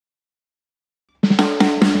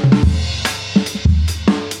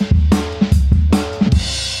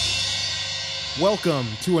Welcome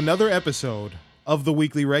to another episode of The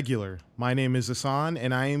Weekly Regular. My name is Ahsohn,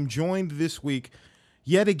 and I am joined this week,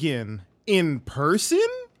 yet again, in person,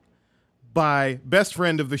 by best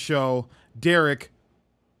friend of the show, Derek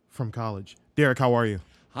from college. Derek, how are you?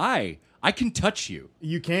 Hi. I can touch you.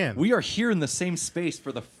 You can. We are here in the same space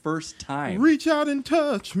for the first time. Reach out and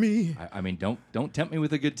touch me. I mean, don't tempt me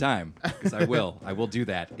with a good time, because I will. I will do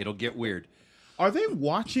that. It'll get weird. Are they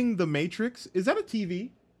watching The Matrix? Is that a TV?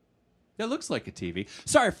 That looks like a TV.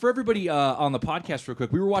 Sorry, for everybody on the podcast real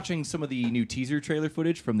quick, we were watching some of the new teaser trailer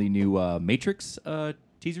footage from the new Matrix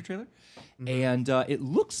teaser trailer, and it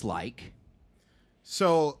looks like...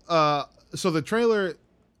 So the trailer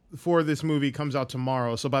for this movie comes out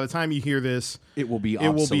tomorrow. So by the time you hear this, it will be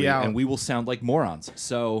obsolete, out, and we will sound like morons.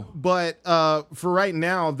 So, but for right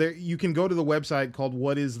now, you can go to the website called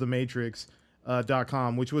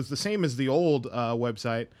whatisthematrix.com, which was the same as the old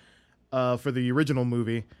website for the original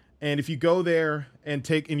movie. And if you go there and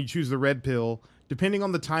you choose the red pill, depending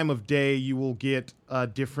on the time of day, you will get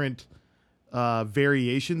different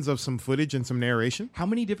variations of some footage and some narration. How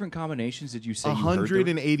many different combinations did you say?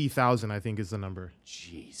 180,000, I think, is the number.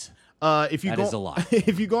 Jeez, that is a lot.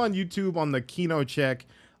 If you go on YouTube on the Kino Check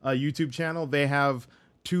YouTube channel, they have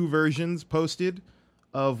two versions posted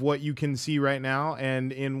of what you can see right now.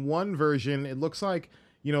 And in one version, it looks like,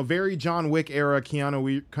 very John Wick era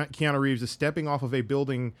Keanu Reeves is stepping off of a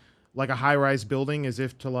building, like a high-rise building, as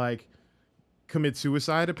if to commit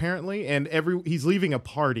suicide, apparently. And he's leaving a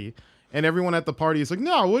party. And everyone at the party is like,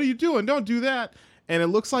 no, what are you doing? Don't do that. And it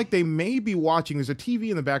looks like they may be watching, there's a TV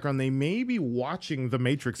in the background, they may be watching the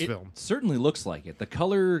Matrix film. It certainly looks like it. The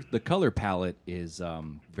color palette is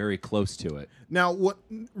very close to it. Now, what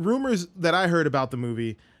rumors that I heard about the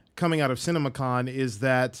movie coming out of CinemaCon is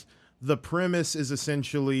that the premise is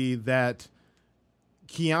essentially that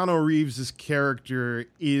Keanu Reeves' character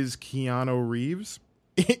is Keanu Reeves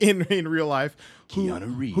in real life.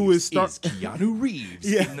 Keanu Reeves is Keanu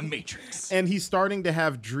Reeves in The Matrix. And he's starting to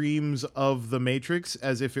have dreams of The Matrix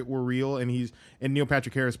as if it were real, and Neil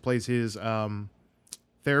Patrick Harris plays his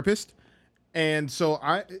therapist. And so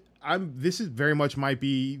this is very much might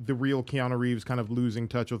be the real Keanu Reeves kind of losing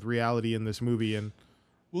touch with reality in this movie. And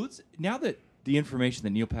well, now that the information that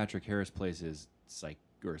Neil Patrick Harris plays his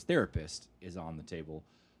therapist is on the table,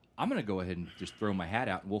 I'm going to go ahead and just throw my hat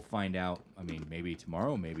out, and we'll find out, maybe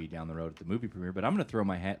tomorrow, maybe down the road at the movie premiere, but I'm going to throw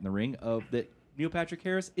my hat in the ring of that Neil Patrick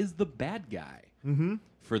Harris is the bad guy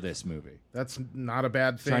for this movie. That's not a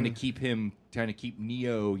bad thing. Trying to keep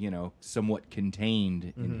Neo, somewhat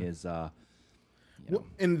contained in his... Well,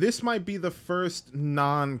 and this might be the first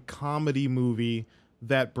non-comedy movie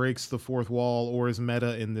that breaks the fourth wall or is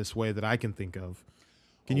meta in this way that I can think of.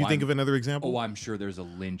 Can you think of another example? Oh, I'm sure there's a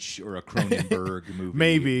Lynch or a Cronenberg movie.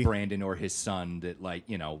 Maybe. Brandon or his son that,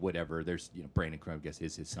 whatever. There's, Brandon Cronenberg, I guess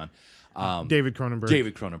is his son. David Cronenberg.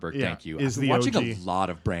 David Cronenberg, thank you. I've been watching a lot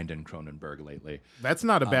of Brandon Cronenberg lately. That's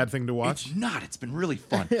not a bad thing to watch. It's not. It's been really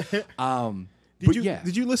fun.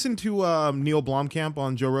 Did you listen to Neil Blomkamp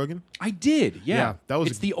on Joe Rogan? I did, yeah. That was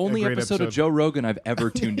it's the only episode of Joe Rogan I've ever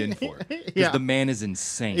tuned in for. Because the man is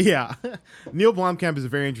insane. Yeah. Neil Blomkamp is a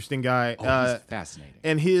very interesting guy. He's fascinating.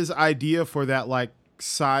 And his idea for that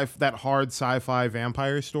that hard sci-fi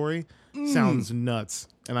vampire story sounds nuts.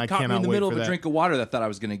 And I cannot wait for that. Caught me in the middle of a drink of water that I thought I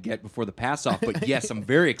was going to get before the pass-off. But yes, I'm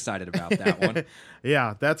very excited about that one.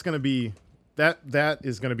 Yeah, that's going to be... That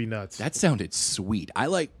is going to be nuts. That sounded sweet.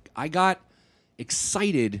 I got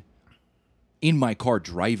excited in my car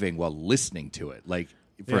driving while listening to it.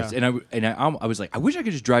 And I was like, I wish I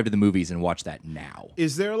could just drive to the movies and watch that now.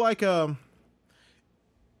 Is there a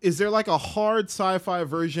hard sci-fi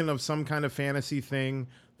version of some kind of fantasy thing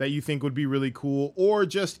that you think would be really cool, or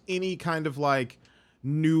just any kind of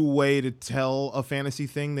new way to tell a fantasy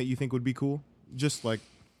thing that you think would be cool? Just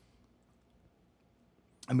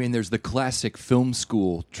there's the classic film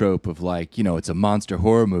school trope of it's a monster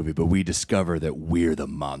horror movie, but we discover that we're the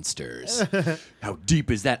monsters. How deep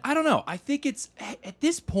is that? I don't know. I think it's, at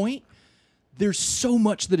this point, there's so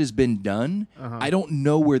much that has been done. I don't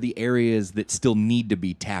know where the areas that still need to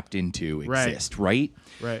be tapped into exist, right?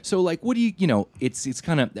 Right. So, what do you, it's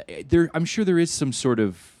kind of, I'm sure there is some sort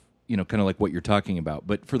of, kind of like what you're talking about,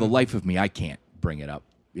 but for the life of me, I can't bring it up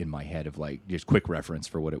in my head of just quick reference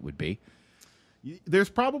for what it would be. There's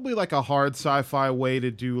probably a hard sci-fi way to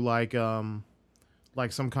do some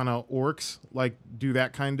kind of orcs, do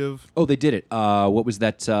that kind of. Oh, they did it. What was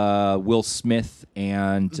that? Will Smith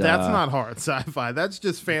and that's not hard sci-fi. That's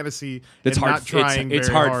just fantasy. It's hard. Not trying. It's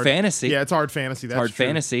hard fantasy. Yeah, it's hard fantasy. That's hard true.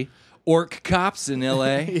 Fantasy. Orc cops in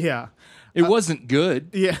L.A. Yeah, it wasn't good.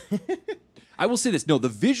 Yeah. I will say this. No, the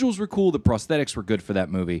visuals were cool. The prosthetics were good for that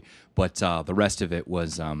movie. But the rest of it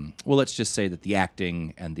was, well, let's just say that the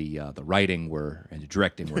acting and the writing and the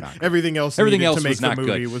directing were not good. Everything else to make was the not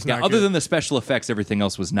movie good. Was yeah, not other good. than the special effects, everything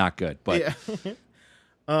else was not good. But yeah.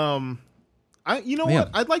 What?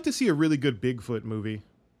 I'd like to see a really good Bigfoot movie.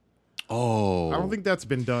 Oh. I don't think that's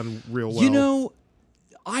been done real well.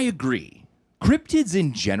 I agree. Cryptids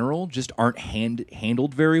in general just aren't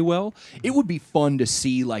handled very well. It would be fun to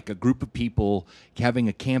see like a group of people having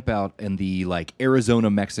a camp out in the like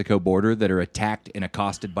Arizona-Mexico border that are attacked and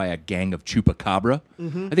accosted by a gang of chupacabra.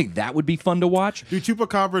 Mm-hmm. I think that would be fun to watch. Do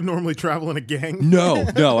chupacabra normally travel in a gang? No,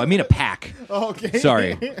 I mean a pack. Oh, okay.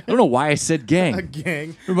 Sorry. I don't know why I said gang. A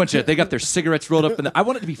gang. They got their cigarettes rolled up. I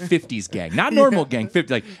want it to be 50s gang, not normal gang.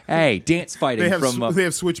 50, like, hey, dance fighting They have from... they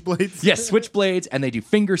have switchblades? Yes, switchblades, and they do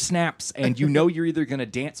finger snaps, and you know you're either going to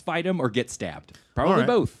dance fight them or get stabbed. Probably right.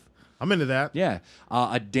 both. I'm into that. Yeah.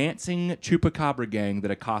 A dancing chupacabra gang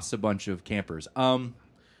that accosts a bunch of campers. No,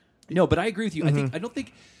 but I agree with you. Mm-hmm.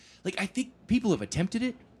 I think people have attempted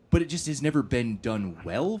it, but it just has never been done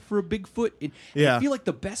well for a Bigfoot. And Yeah. I feel like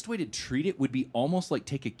the best way to treat it would be almost like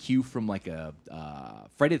take a cue from like a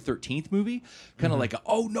Friday the 13th movie. Kind of like,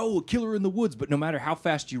 a killer in the woods. But no matter how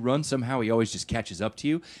fast you run, somehow he always just catches up to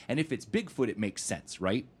you. And if it's Bigfoot, it makes sense,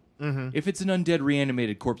 right? Mm-hmm. If it's an undead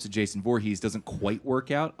reanimated corpse of Jason Voorhees, doesn't quite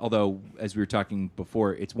work out. Although, as we were talking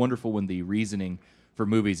before, it's wonderful when the reasoning for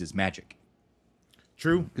movies is magic.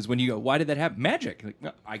 True. Because when you go, why did that happen? Magic. Like,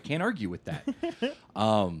 no, I can't argue with that.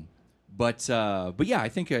 But yeah, I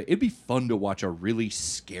think it'd be fun to watch a really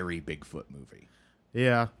scary Bigfoot movie.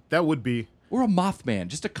 Yeah, that would be. Or a Mothman,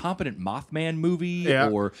 just a competent Mothman movie, Yeah.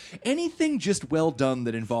 or anything just well done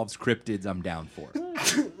that involves cryptids. I'm down for.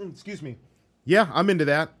 Excuse me. Yeah, I'm into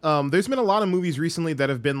that. There's been a lot of movies recently that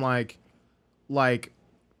have been like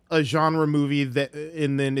a genre movie that,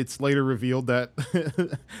 and then it's later revealed that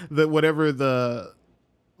that whatever the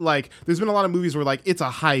there's been a lot of movies where like it's a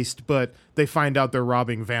heist, but they find out they're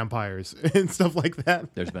robbing vampires and stuff like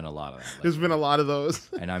that. There's been a lot of that. There's been a lot of those.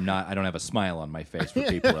 And I don't have a smile on my face for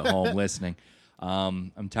people at home listening.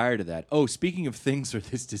 I'm tired of that. Oh, speaking of things where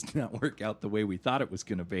this does not work out the way we thought it was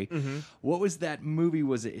going to be, what was that movie?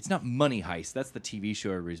 Was it? It's not Money Heist. That's the TV show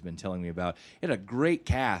everybody's been telling me about. It had a great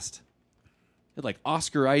cast. It had like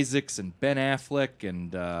Oscar Isaacs and Ben Affleck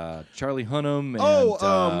and Charlie Hunnam.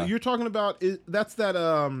 And, you're talking about that's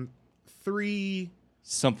that 3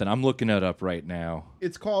 something. I'm looking it up right now.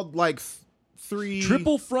 It's called like 3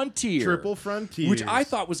 Triple Frontier. Triple Frontier, which I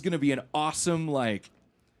thought was going to be an awesome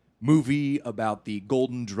movie about the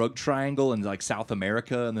Golden Drug Triangle in like South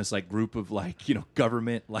America, and this like group of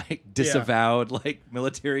government disavowed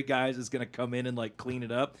military guys is going to come in and like clean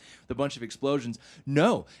it up with a bunch of explosions.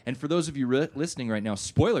 No, and for those of you listening right now,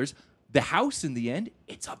 spoilers: the house in the end,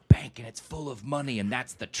 it's a bank and it's full of money, and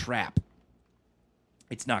that's the trap.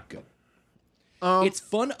 It's not good. It's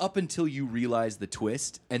fun up until you realize the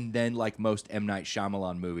twist, and then like most M. Night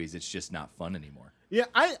Shyamalan movies, it's just not fun anymore. Yeah,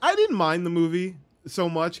 I didn't mind the movie so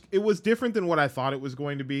much. It was different than what I thought it was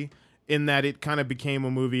going to be, in that it kind of became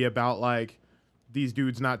a movie about like these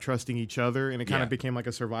dudes not trusting each other, and it kind of became like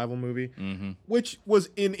a survival movie, which was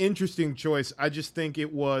an interesting choice. I just think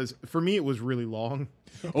it was, for me, it was really long.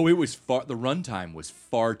 Oh, it was the runtime was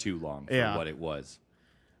far too long for what it was.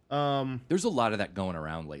 There's a lot of that going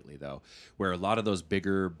around lately, though, where a lot of those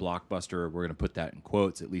bigger blockbuster, we're going to put that in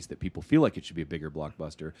quotes, at least that people feel like it should be a bigger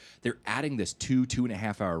blockbuster, they're adding this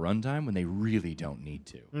 2.5 hour runtime when they really don't need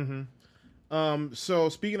to. So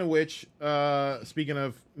speaking of which, speaking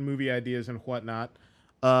of movie ideas and whatnot,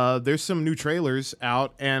 there's some new trailers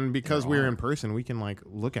out, and because we're in person, we can like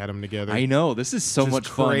look at them together. I know, this is so much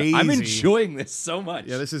crazy. fun. I'm enjoying this so much.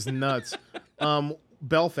 Yeah, this is nuts.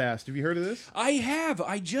 Belfast. Have you heard of this? I have.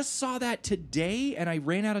 I just saw that today, and I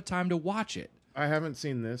ran out of time to watch it. I haven't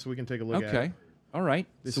seen this. We can take a look at it. Okay. All right.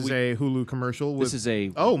 This is a Hulu commercial. This is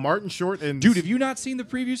a... Oh, Martin Short and... Dude, have you not seen the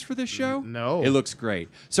previews for this show? No. It looks great.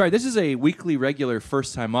 Sorry, this is a weekly regular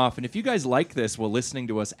first time off, and if you guys like this while listening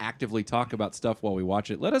to us actively talk about stuff while we watch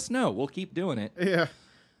it, let us know. We'll keep doing it. Yeah.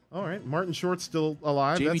 All right. Martin Short's still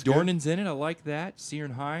alive. Jamie That's good. Dornan's in it. I like that.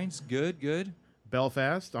 Ciarán Hinds. Good.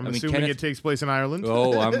 Belfast. I'm assuming it takes place in Ireland.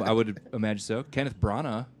 Oh, I would imagine so. Kenneth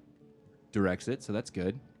Branagh directs it, so that's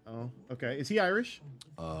good. Oh, okay. Is he Irish?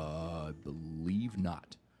 I believe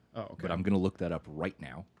not. Oh, okay. But I'm going to look that up right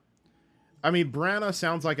now. I mean, Branagh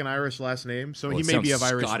sounds like an Irish last name, so he it may be of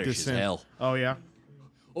sounds Irish Scottish descent. as hell. Oh, yeah.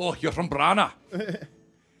 Oh, you're from Branagh.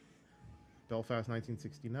 Belfast,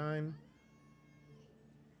 1969.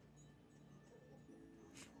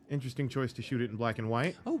 Interesting choice to shoot it in black and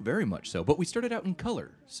white. Oh, very much so. But we started out in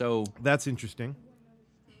color, so... That's interesting.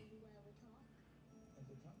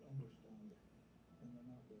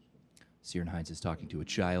 Ciarán Hinds is talking to a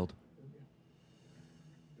child.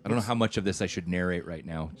 I don't know how much of this I should narrate right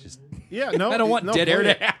now. Just Yeah, no, I don't want dead air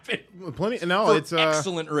to happen. Plenty. No, For it's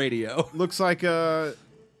excellent radio. looks like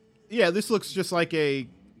this looks just like a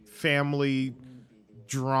family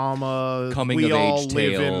drama. Coming we of all age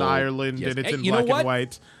live tale. in Ireland, Yes. and it's Hey, in you know black what? and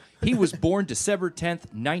white. He was born December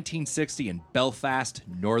 10th, 1960 in Belfast,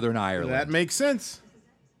 Northern Ireland. That makes sense.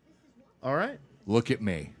 All right. Look at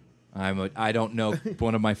me. I don't know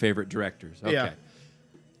one of my favorite directors. Okay. Yeah.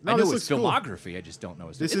 No, I this know his looks cool. filmography. I just don't know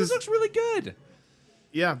his This This is- looks really good.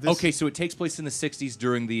 Yeah. Okay, so it takes place in the 60s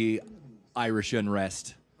during the Irish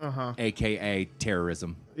unrest, a.k.a.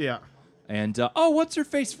 terrorism. Yeah. And, what's her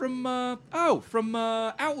face from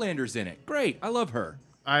Outlander's in it. Great. I love her.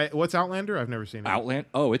 What's Outlander? I've never seen it.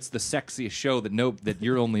 Oh, it's the sexiest show that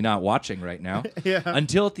you're only not watching right now. Yeah.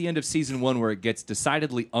 Until at the end of season 1 where it gets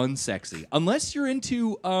decidedly unsexy. Unless you're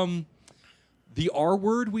into the R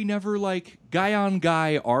word we never like, guy on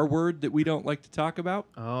guy R word that we don't like to talk about.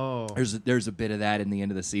 Oh. There's a bit of that in the end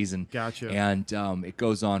of the season. Gotcha. And it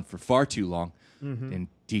goes on for far too long and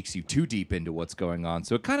takes you too deep into what's going on.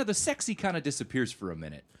 So the sexy kind of disappears for a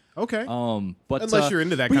minute. Okay. But Unless you're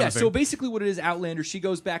into that but kind yeah, of thing. so basically what it is, Outlander, she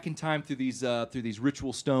goes back in time through these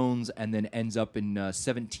ritual stones and then ends up in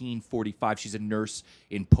 1745. She's a nurse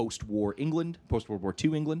in post-war England, post-World War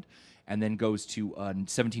II England, and then goes to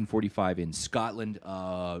 1745 in Scotland,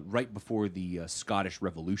 right before the Scottish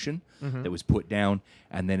Revolution that was put down.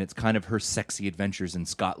 And then it's kind of her sexy adventures in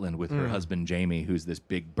Scotland with her husband, Jamie, who's this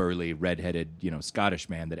big, burly, redheaded, Scottish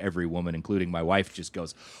man that every woman, including my wife, just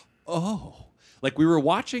goes, oh. Like, we were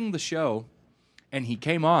watching the show, and he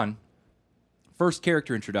came on, first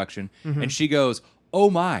character introduction, and she goes, oh,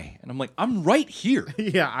 my. And I'm like, I'm right here.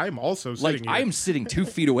 Yeah, I'm also sitting here. I'm sitting 2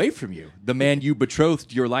 feet away from you, the man you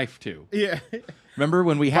betrothed your life to. Yeah. Remember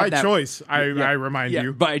when we had By that? choice, I remind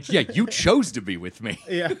you. You chose to be with me.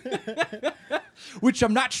 Yeah. Which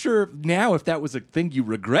I'm not sure now if that was a thing you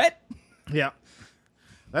regret. Yeah.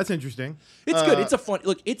 That's interesting. It's good. It's a fun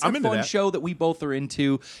I'm into fun that. show that we both are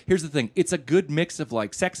into. Here's the thing. It's a good mix of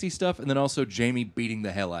like sexy stuff and then also Jamie beating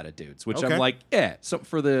the hell out of dudes, which Okay. I'm like, something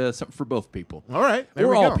for both people. All right. There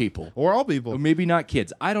Or we all go. people. Or all people. Or maybe not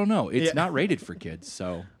kids. I don't know. It's Yeah. not rated for kids,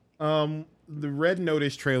 so The Red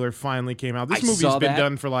Notice trailer finally came out. This I movie's saw been that.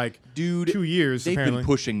 done for like Dude, 2 years, they've apparently. been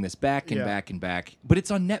pushing this back and Yeah. back and back. But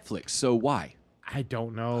it's on Netflix, so why? I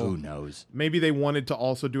don't know. Who knows? Maybe they wanted to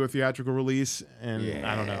also do a theatrical release, and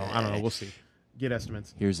I don't know. We'll see. Get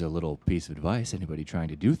estimates. Here's a little piece of advice. Anybody trying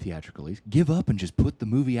to do theatrical release, give up and just put the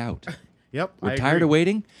movie out. Yep. We're I tired agree. of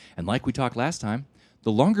waiting, and like we talked last time,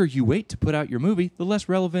 the longer you wait to put out your movie, the less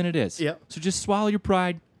relevant it is. Yep. So just swallow your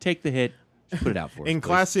pride, take the hit, just put it out for us. In please.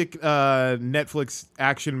 classic Netflix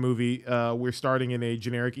action movie, we're starting in a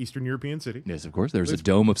generic Eastern European city. Yes, of course. There's a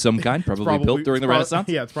dome of some kind, probably built during the Renaissance.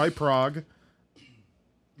 Yeah, it's probably Prague.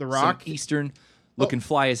 The Rock. Some Eastern looking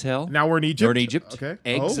fly as hell. Now we're in Egypt. We're in Egypt. Okay.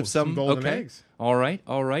 Eggs of some. golden okay. eggs. All right.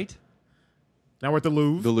 All right. Now we're at the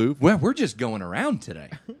Louvre. The Louvre. Well, we're just going around today.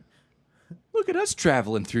 Look at us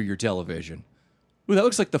traveling through your television. Ooh, that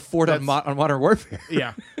looks like the fort on Modern Warfare.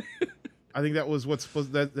 Yeah. I think that was what's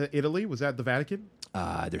supposed that Italy. Was that the Vatican?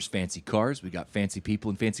 There's fancy cars. We got fancy people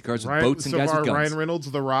in fancy cars with boats and so guys far, with guns. Ryan Reynolds,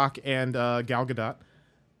 The Rock, and Gal Gadot.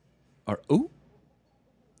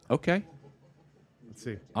 Okay. Let's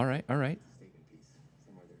see. All right. All right.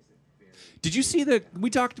 Did you see have we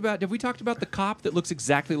talked about the cop that looks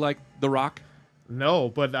exactly like The Rock No,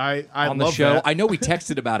 but I on the love show? that. I know we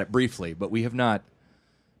texted about it briefly, but we have not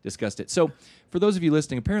discussed it. So, for those of you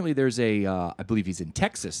listening, apparently there's I believe he's in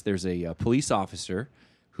Texas. There's a police officer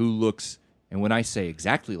who looks, and when I say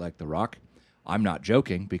exactly like The Rock, I'm not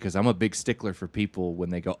joking because I'm a big stickler for people when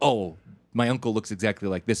they go, "Oh, my uncle looks exactly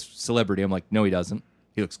like this celebrity." I'm like, "No, he doesn't.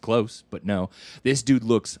 He looks close, but no. This dude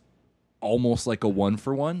looks almost like a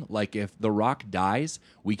 1-for-1. Like if The Rock dies,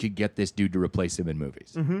 we could get this dude to replace him in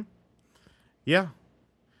movies." Yeah.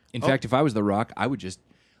 In fact, if I was The Rock, I would just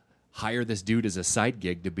hire this dude as a side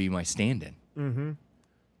gig to be my stand-in. Mm-hmm.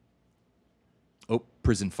 Oh,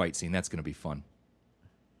 prison fight scene. That's going to be fun.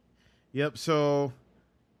 Yep. So,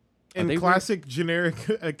 in they classic generic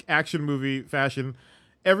action movie fashion,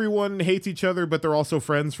 everyone hates each other, but they're also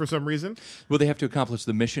friends for some reason. Well, they have to accomplish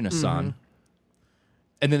the mission, Ahsohn.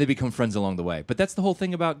 And then they become friends along the way. But that's the whole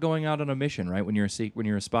thing about going out on a mission, right? When you're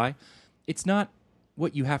a spy, it's not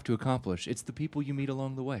what you have to accomplish; it's the people you meet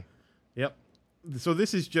along the way. Yep. So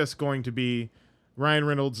this is just going to be Ryan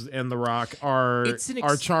Reynolds and The Rock are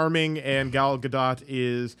charming, and Gal Gadot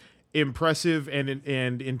is impressive and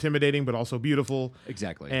intimidating, but also beautiful.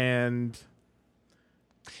 Exactly. And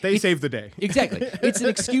They saved the day. Exactly. It's an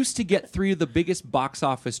excuse to get 3 of the biggest box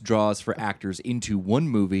office draws for actors into one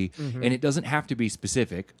movie, and it doesn't have to be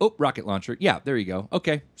specific. Oh, rocket launcher. Yeah, there you go.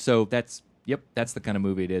 Okay, so that's the kind of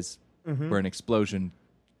movie it is, where an explosion.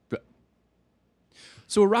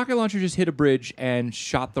 So a rocket launcher just hit a bridge and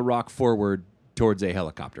shot the rock forward towards a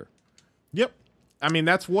helicopter. Yep. I mean,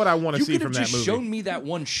 that's what I want to see from that movie. You could have just shown me that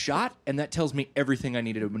one shot, and that tells me everything I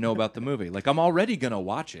needed to know about the movie. Like, I'm already going to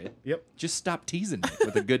watch it. Yep. Just stop teasing me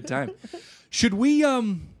with a good time. Should we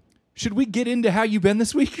get into how you been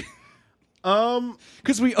this week?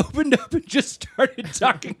 Because we opened up and just started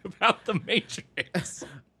talking about the Matrix.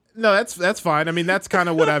 No, that's fine. I mean, that's kind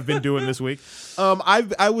of what I've been doing this week.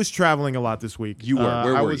 I was traveling a lot this week. You were. Where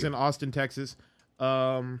were you? I was in Austin, Texas.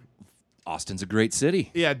 Austin's a great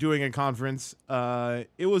city. Yeah, doing a conference.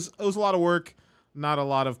 It was a lot of work, not a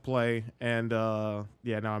lot of play, and now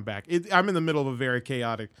I'm back. I'm in the middle of a very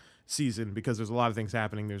chaotic season because there's a lot of things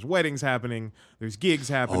happening. There's weddings happening. There's gigs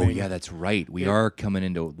happening. Oh yeah, that's right. We are coming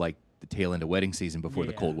into like the tail end of wedding season before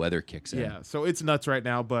the cold weather kicks in. Yeah, so it's nuts right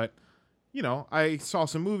now, but I saw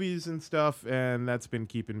some movies and stuff, and that's been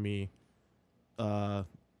keeping me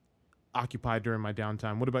occupied during my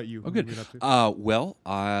downtime. What about you? Oh, good. Well,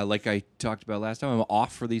 like I talked about last time, I'm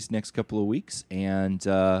off for these next couple of weeks, and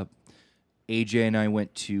AJ and I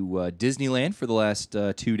went to Disneyland for the last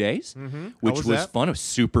 2 days, which was fun. It was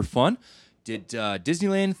super fun. Did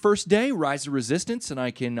Disneyland first day, Rise of Resistance, and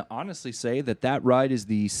I can honestly say that ride is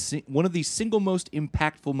one of the single most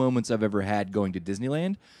impactful moments I've ever had going to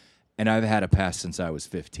Disneyland, and I've had a pass since I was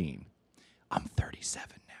 15. I'm 37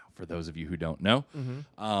 now, for those of you who don't know.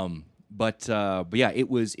 But yeah,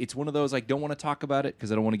 it's one of those, I don't want to talk about it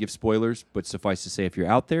because I don't want to give spoilers, but suffice to say, if you're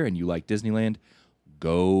out there and you like Disneyland,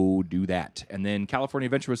 go do that. And then California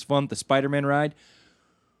Adventure was fun. The Spider-Man ride,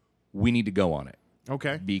 we need to go on it.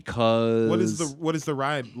 Okay. Because what is the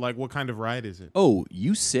ride? Like, what kind of ride is it? Oh,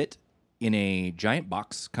 you sit in a giant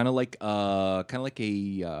box, kind of like a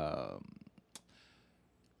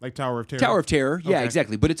like Tower of Terror? Tower of Terror, yeah, Okay.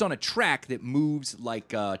 exactly. But it's on a track that moves like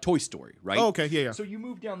Toy Story, right? Oh, okay, yeah. So you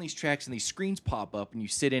move down these tracks and these screens pop up and you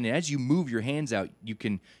sit in, and as you move your hands out, you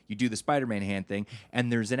do the Spider-Man hand thing,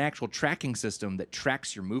 and there's an actual tracking system that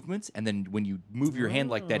tracks your movements, and then when you move your hand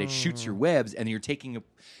like that, it shoots your webs, and you're taking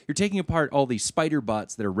apart all these spider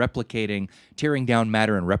bots that are tearing down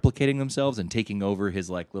matter and replicating themselves and taking over his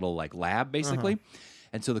little lab, basically.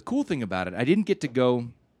 And so the cool thing about it, I didn't get to go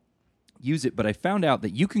use it, but I found out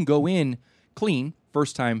that you can go in clean,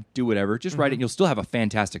 first time, do whatever, just ride it, and you'll still have a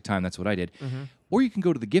fantastic time. That's what I did. Or you can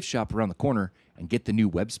go to the gift shop around the corner and get the new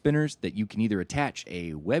web spinners that you can either attach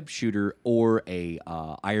a web shooter or a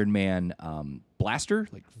Iron Man blaster,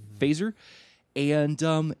 like phaser,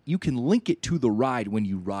 and you can link it to the ride when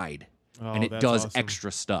you ride. And it does awesome.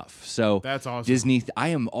 Extra stuff. So that's awesome. Disney, I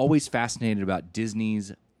am always fascinated about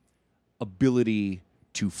Disney's ability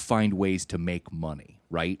to find ways to make money,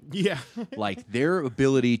 right? Yeah. Like their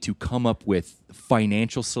ability to come up with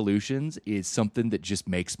financial solutions is something that just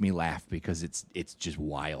makes me laugh because it's just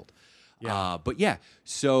wild. Yeah. But yeah,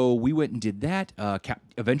 so we went and did that.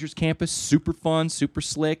 Avengers Campus, super fun, super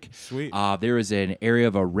slick. Sweet. There is an area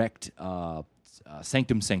of a wrecked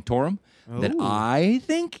Sanctum Sanctorum that I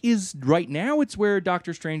think is right now. It's where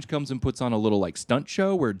Doctor Strange comes and puts on a little stunt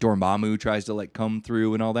show where Dormammu tries to come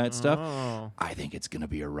through and all that stuff. I think it's gonna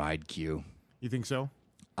be a ride queue. You think so?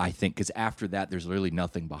 I think because after that, there's really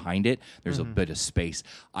nothing behind it. There's a bit of space.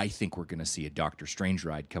 I think we're gonna see a Doctor Strange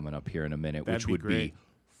ride coming up here in a minute, That'd which be would great.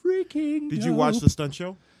 be freaking. Did you watch the stunt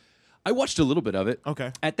show? I watched a little bit of it.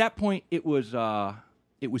 Okay. At that point, it was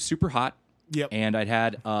super hot. Yep. And I'd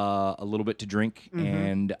had a little bit to drink,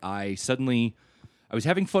 and I was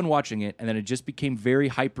having fun watching it, and then it just became very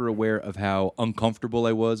hyper aware of how uncomfortable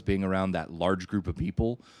I was being around that large group of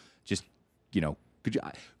people. Just,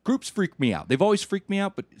 groups freak me out. They've always freaked me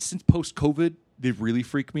out, but since post-COVID, they've really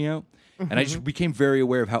freaked me out. And I just became very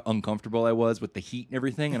aware of how uncomfortable I was with the heat and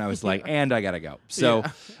everything, and I was like, and I gotta go. So,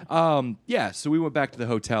 so we went back to the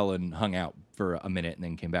hotel and hung out for a minute and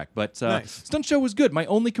then came back. But Nice. Stunt show was good. My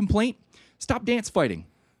only complaint, stop dance fighting.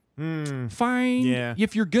 Fine. Yeah.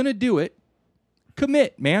 If you're going to do it,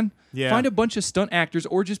 commit, man. Yeah. Find a bunch of stunt actors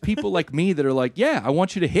or just people like me that are like, yeah, I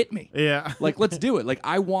want you to hit me. Yeah. Let's do it.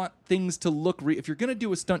 I want things to look if you're going to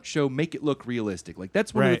do a stunt show, make it look realistic.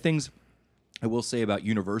 That's one of the Right. things I will say about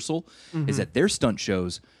Universal is that their stunt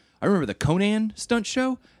shows, I remember the Conan stunt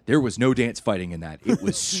show, there was no dance fighting in that. It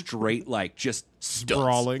was straight just stunts.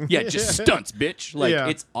 Brawling. Yeah, just stunts, bitch. Yeah.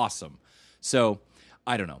 It's awesome. So,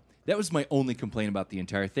 I don't know. That was my only complaint about the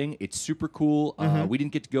entire thing. It's super cool. We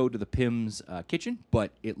didn't get to go to the Pim's kitchen,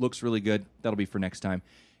 but it looks really good. That'll be for next time.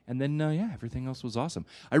 And then, everything else was awesome.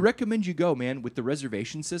 I recommend you go, man, with the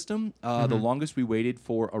reservation system. The longest we waited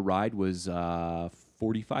for a ride was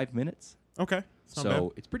 45 minutes. Okay.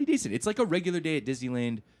 So it's pretty decent. It's like a regular day at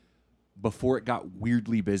Disneyland before it got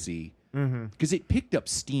weirdly busy. Because it picked up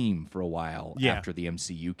steam for a while after the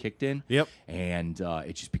MCU kicked in. Yep. And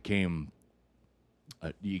it just became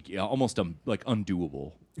almost like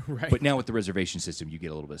undoable. Right. But now with the reservation system, you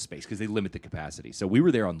get a little bit of space because they limit the capacity. So we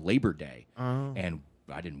were there on Labor Day, and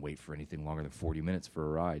I didn't wait for anything longer than 40 minutes for a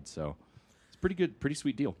ride. So it's pretty good, pretty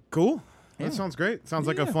sweet deal. Cool. That sounds great. Sounds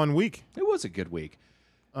like a fun week. It was a good week.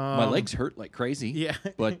 My legs hurt like crazy. Yeah.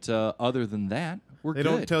 But other than that, we're good. They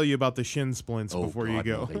don't tell you about the shin splints before you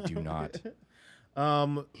go. No, they do not.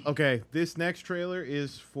 Okay, this next trailer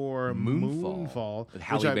is for Moonfall. With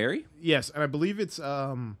Halle Berry? Yes, and I believe it's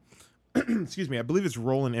excuse me, I believe it's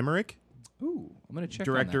Roland Emmerich. Ooh, I'm going to check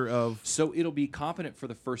director on that. of... So it'll be competent for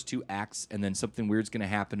the first 2 acts, and then something weird's going to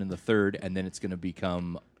happen in the third, and then it's going to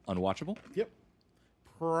become unwatchable? Yep.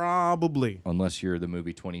 Probably. Unless you're the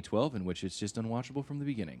movie 2012, in which it's just unwatchable from the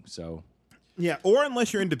beginning. So, yeah, or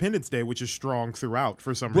unless you're Independence Day, which is strong throughout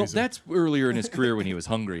for some reason. Well, that's earlier in his career when he was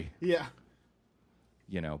hungry. Yeah.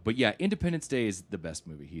 You know, but yeah, Independence Day is the best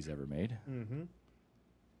movie he's ever made. Mm-hmm.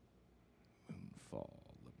 Moonfall.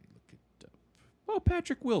 Let me look it up. Oh,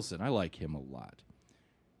 Patrick Wilson. I like him a lot.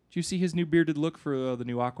 Did you see his new bearded look for the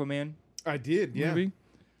new Aquaman I did, yeah. movie?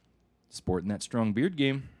 Sporting that strong beard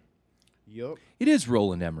game. Yep. It is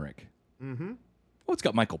Roland Emmerich. Mm-hmm. Oh, it's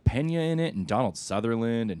got Michael Pena in it, and Donald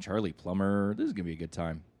Sutherland, and Charlie Plummer. This is going to be a good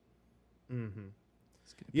time. Mm-hmm.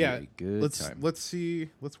 It's going to be a good time. Let's see.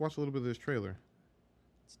 Let's watch a little bit of this trailer.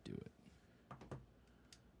 Let's do it.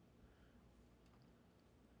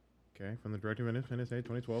 Okay, from the director of Independence Day,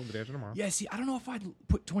 2012, The Day After Tomorrow. Yeah, see, I don't know if I'd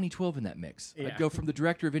put 2012 in that mix. Yeah. I'd go from the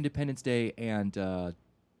director of Independence Day and,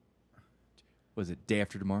 was it Day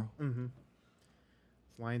After Tomorrow? Mm-hmm.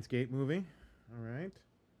 Lionsgate movie. All right.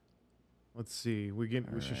 Let's see. We get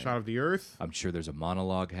a shot of the Earth. I'm sure there's a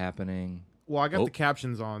monologue happening. Well, I got the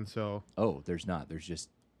captions on, so. Oh, there's not. There's just.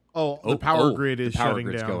 The power grid is the power shutting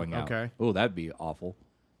grid's down. going out. Okay. Oh, that'd be awful.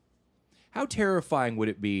 How terrifying would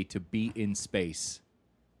it be to be in space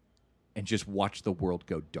and just watch the world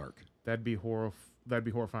go dark? That'd be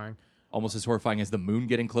horrifying. Almost as horrifying as the moon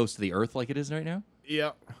getting close to the Earth like it is right now?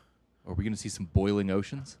 Yep. Are we going to see some boiling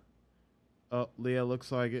oceans? Oh, Leah,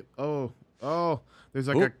 looks like it. Oh, there's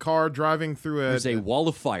like a car driving through There's a wall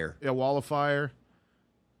of fire. A wall of fire.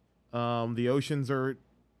 The oceans are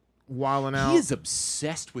wilding out. He is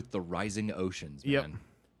obsessed with the rising oceans, man. Yep.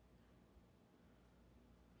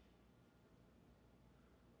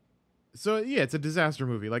 So, yeah, it's a disaster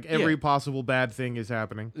movie. Like, every possible bad thing is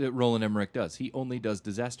happening. Roland Emmerich does. He only does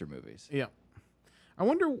disaster movies. Yeah. I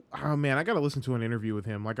wonder. Oh man, I got to listen to an interview with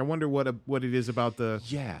him. Like, I wonder what it is about the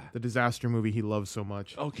disaster movie he loves so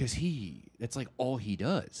much. Oh, because that's like all he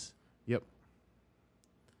does. Yep.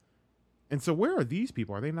 And so, where are these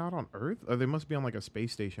people? Are they not on Earth? Or they must be on like a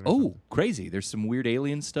space station. Or something. Crazy! There's some weird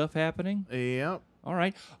alien stuff happening. Yep. All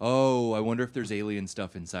right. Oh, I wonder if there's alien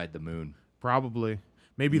stuff inside the moon. Probably.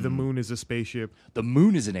 Maybe the moon is a spaceship. The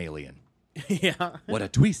moon is an alien. Yeah. What a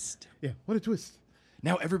twist! Yeah. What a twist.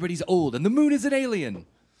 Now everybody's old, and the moon is an alien.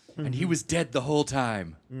 Mm-hmm. And he was dead the whole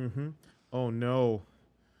time. Mm-hmm. Oh, no.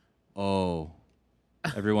 Oh.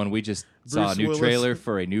 Everyone, we just saw a new trailer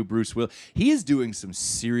for a new Bruce Willis. He is doing some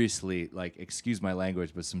seriously, like, excuse my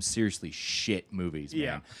language, but some seriously shit movies, man.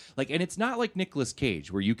 Yeah. Like, and it's not like Nicolas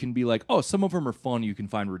Cage, where you can be like, oh, some of them are fun, you can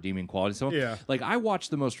find redeeming quality. So, like, I watched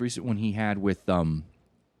the most recent one he had with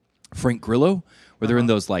Frank Grillo, where they're in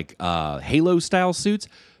those, like, Halo-style suits.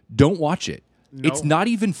 Don't watch it. No. It's not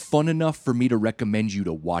even fun enough for me to recommend you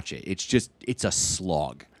to watch it. It's a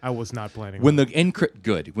slog. I was not planning. When the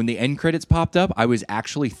end credits popped up, I was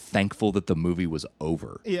actually thankful that the movie was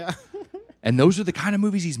over. Yeah. And those are the kind of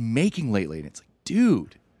movies he's making lately, and it's like,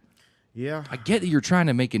 dude. Yeah. I get that you're trying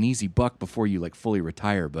to make an easy buck before you like fully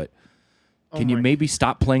retire, but can you maybe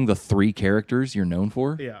stop playing the 3 characters you're known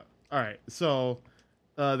for? Yeah. All right. So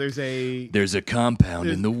there's a compound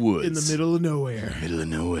in the woods. In the middle of nowhere. Middle of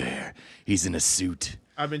nowhere. He's in a suit.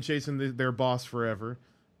 I've been chasing their boss forever,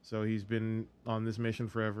 so he's been on this mission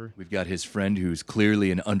forever. We've got his friend who's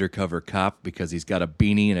clearly an undercover cop because he's got a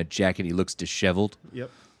beanie and a jacket. He looks disheveled.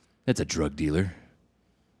 Yep. That's a drug dealer.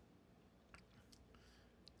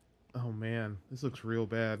 Oh, man. This looks real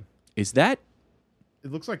bad. Is that?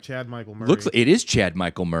 It looks like Chad Michael Murray. It is Chad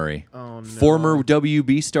Michael Murray. Oh, no. Former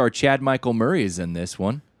WB star Chad Michael Murray is in this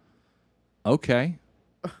one. Okay.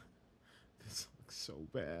 This looks so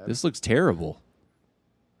bad. This looks terrible.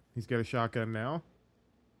 He's got a shotgun now.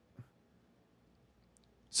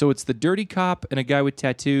 So it's the dirty cop and a guy with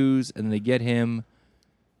tattoos, and they get him.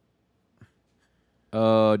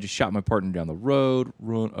 Just shot my partner down the road.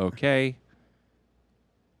 Okay.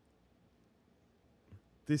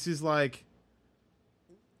 This is like,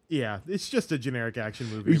 yeah, it's just a generic action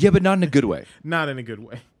movie. Yeah, but not in a good way. Not in a good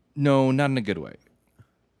way. No, not in a good way.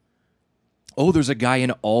 Oh, there's a guy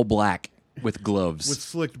in all black with gloves. With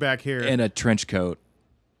slicked back hair. And a trench coat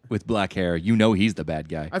with black hair. You know he's the bad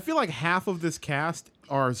guy. I feel like half of this cast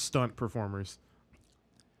are stunt performers.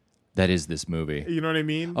 That is this movie. You know what I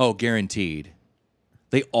mean? Oh, guaranteed.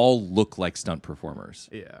 They all look like stunt performers.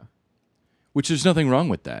 Yeah. Which there's nothing wrong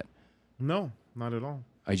with that. No, not at all.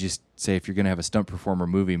 I just say if you're going to have a stunt performer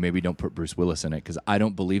movie, maybe don't put Bruce Willis in it, because I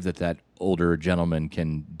don't believe that older gentleman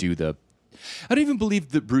can do the... I don't even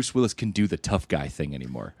believe that Bruce Willis can do the tough guy thing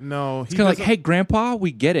anymore. No. It's kind of like, hey, Grandpa,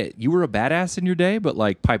 we get it. You were a badass in your day, but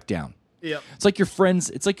like pipe down. Yep. It's like your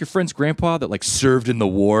friend's grandpa that like served in the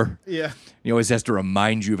war. Yeah. He always has to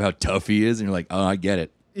remind you of how tough he is, and you're like, oh, I get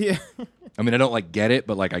it. Yeah. I mean, I don't like get it,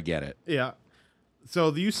 but like I get it. Yeah.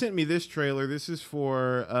 So you sent me this trailer. This is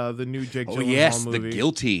for the new Jake Gyllenhaal movie. The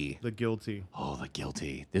Guilty. The Guilty. Oh, The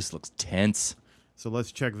Guilty. This looks tense. So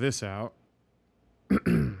let's check this out.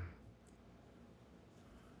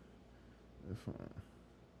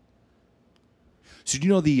 So do you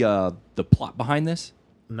know the plot behind this?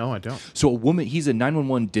 No, I don't. So a woman, he's a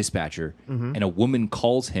 911 dispatcher, and a woman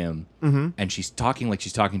calls him, and she's talking like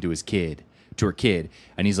she's talking to her kid,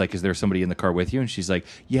 and he's like, is there somebody in the car with you? And she's like,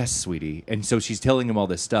 yes, sweetie. And so she's telling him all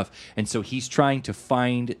this stuff, and so he's trying to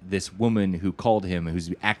find this woman who called him,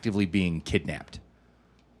 who's actively being kidnapped.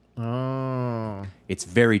 Oh. It's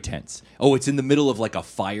very tense. Oh, it's in the middle of like a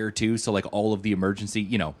fire too, so like all of the emergency,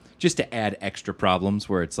 just to add extra problems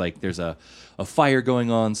where it's like there's a fire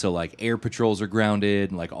going on, so like air patrols are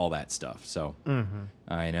grounded and like all that stuff. So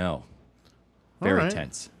I know. Very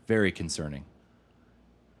tense. Very concerning.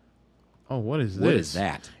 Oh, what is this? What is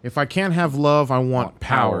that? If I can't have love, I want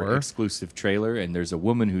power. Exclusive trailer, and there's a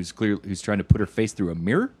woman who's trying to put her face through a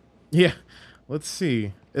mirror. Yeah. Let's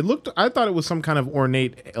see. I thought it was some kind of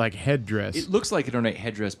ornate like headdress. It looks like an ornate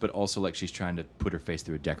headdress, but also like she's trying to put her face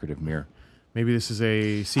through a decorative mirror. Maybe this is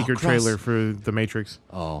a secret trailer for The Matrix.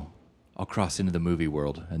 Oh, I'll cross into the movie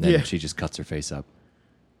world, and then she just cuts her face up.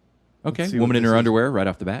 Okay, woman in her underwear right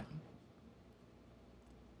off the bat.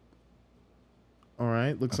 All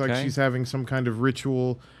right, looks like she's having some kind of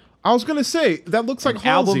ritual. I was going to say, that looks like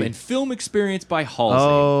Halsey. Album and film experience by Halsey.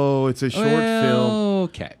 Oh, it's a short film.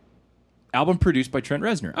 Okay. Album produced by Trent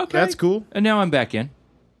Reznor. Okay. That's cool. And now I'm back in.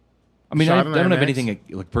 I mean, I don't have IMAX. anything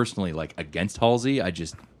like personally like against Halsey. I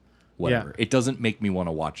just, whatever. Yeah. It doesn't make me want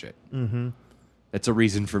to watch it. Mm-hmm. That's a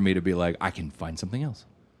reason for me to be like, I can find something else.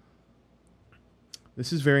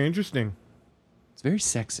 This is very interesting. It's very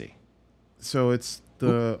sexy. So it's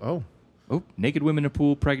the... Oh, naked women in a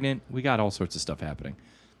pool, pregnant. We got all sorts of stuff happening.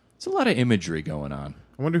 It's a lot of imagery going on.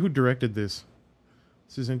 I wonder who directed this.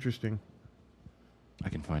 This is interesting. I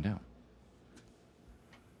can find out.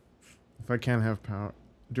 If I can't have power.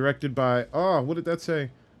 Directed by... Oh, what did that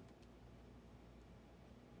say?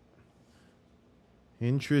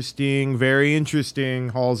 Interesting. Very interesting,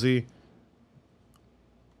 Halsey.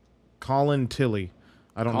 Colin Tilley.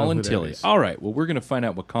 I don't know who that is. All right. Well, we're going to find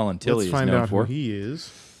out what Colin Tilley is known for. Let's find out who he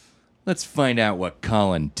is. Let's find out what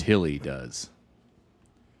Colin Tilley does.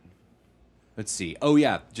 Let's see. Oh,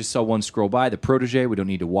 yeah. Just saw one scroll by. The Protege. We don't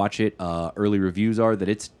need to watch it. Early reviews are that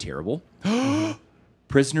it's terrible.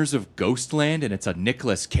 Prisoners of Ghostland, and it's a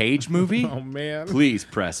Nicolas Cage movie. Oh, man. Please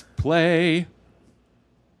press play.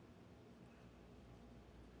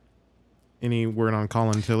 Any word on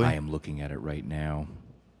Colin Tilley? I am looking at it right now.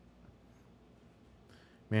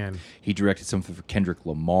 Man. He directed something for Kendrick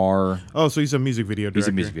Lamar. Oh, so he's a music video director. He's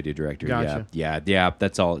a music video director. Gotcha. Yeah.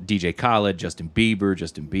 That's all. DJ Khaled, Justin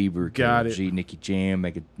Bieber, Got KLG, it. Nicki Jam,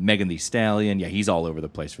 Megan Thee Stallion. Yeah, he's all over the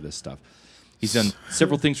place for this stuff. He's done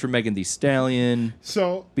several things for Megan Thee Stallion.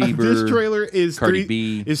 So Bieber, this trailer is Cardi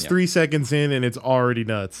B. 3 seconds in, and it's already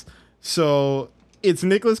nuts. So it's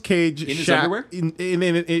Nicolas Cage in his underwear.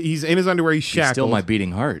 He's in his underwear. He's shackled. He's still my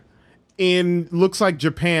beating heart. In looks like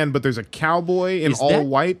Japan, but there's a cowboy in all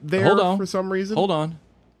white there for some reason. Hold on.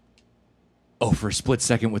 Oh, for a split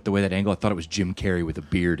second with the way that angle, I thought it was Jim Carrey with a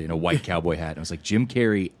beard and a white cowboy hat. And I was like, Jim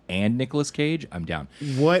Carrey and Nicolas Cage? I'm down.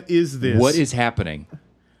 What is this? What is happening?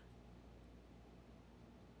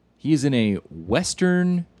 He is in a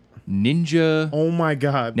Western ninja. Oh, my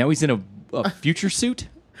God. Now he's in a future suit?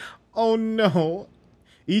 Oh, no.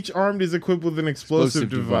 Each arm is equipped with an explosive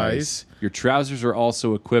device. Your trousers are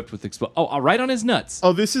also equipped with right on his nuts.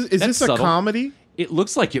 Oh, is this a subtle. comedy? It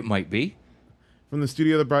looks like it might be. From the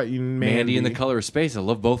studio that brought you Mandy and the Color of Space. I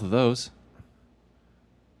love both of those.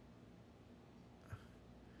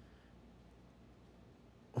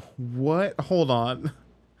 What? Hold on.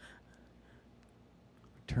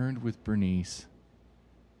 Returned with Bernice.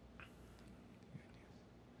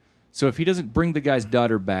 So if he doesn't bring the guy's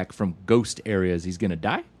daughter back from ghost areas, he's going to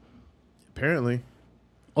die? Apparently.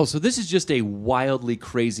 Oh, so this is just a wildly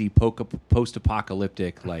crazy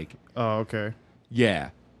post-apocalyptic, like... Oh, okay.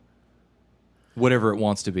 Yeah. Whatever it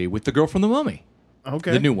wants to be, with the girl from The Mummy.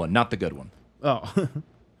 Okay. The new one, not the good one. Oh.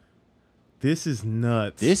 This is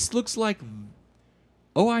nuts. This looks like...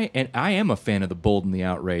 Oh, I am a fan of the bold and the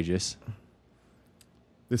outrageous.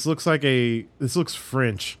 This looks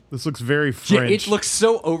French. This looks very French. Yeah, it looks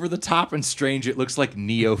so over the top and strange. It looks like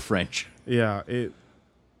neo-French. Yeah,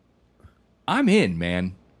 I'm in,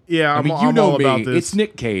 man. Yeah, I'm all me. about this. It's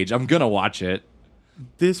Nick Cage. I'm gonna watch it.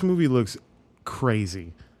 This movie looks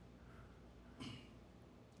crazy.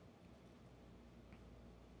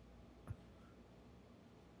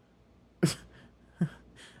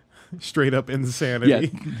 Straight up insanity.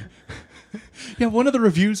 Yeah. Yeah, one of the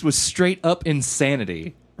reviews was straight up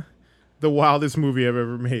insanity. The wildest movie I've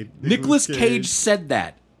ever made. Nicolas Cage said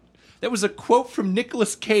that. That was a quote from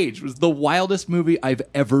Nicolas Cage. It was the wildest movie I've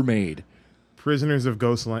ever made. Prisoners of the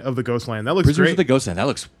Ghostland. That looks Prisoners great. of the Ghostland. That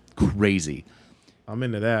looks crazy. I'm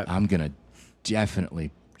into that. I'm gonna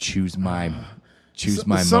definitely choose my moment Some to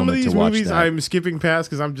watch of these movies that. I'm skipping past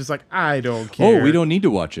because I'm just like, I don't care. Oh, we don't need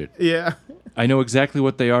to watch it. Yeah. I know exactly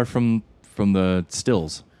what they are from the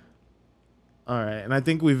stills. All right, and I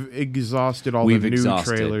think we've exhausted all We've the new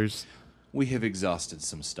exhausted. trailers. We have exhausted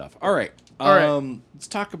some stuff. All right. All right. Let's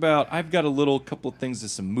talk about... I've got a couple of things of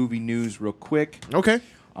some movie news real quick. Okay.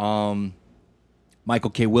 Michael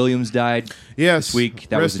K. Williams died this week.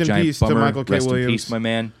 That Rest was a giant peace bummer. To Michael K. Rest Williams. in peace, my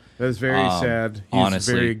man. That is very sad. He's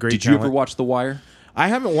honestly. very great Did you ever watch The Wire? I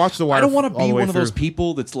haven't watched The Wire. I don't want to be one of those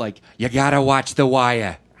people that's like, you gotta watch The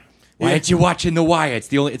Wire. Why aren't you watching The Wire?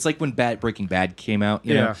 It's like when Breaking Bad came out.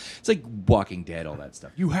 You know? It's like Walking Dead, all that stuff.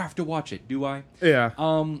 You have to watch it. Do I? Yeah.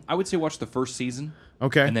 I would say watch the first season.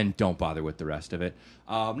 Okay. And then don't bother with the rest of it.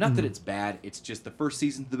 Not that it's bad. It's just the first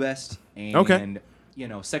season's the best. And,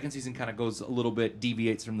 second season kind of goes a little bit,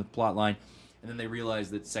 deviates from the plot line. And then they realize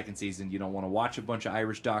that second season, you don't want to watch a bunch of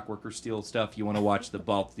Irish dock workers steal stuff. You want to watch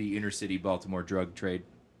the inner city Baltimore drug trade.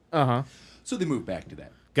 Uh-huh. So they move back to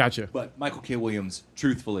that. Gotcha. But Michael K. Williams,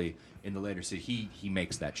 truthfully, in the later season, he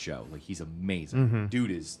makes that show. Like, he's amazing.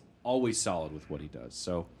 Dude is always solid with what he does.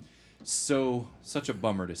 So such a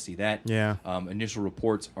bummer to see that. Yeah. Initial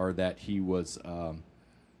reports are that he was, that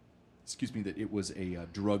it was a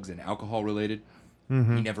drugs and alcohol related. He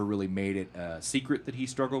never really made it a secret that he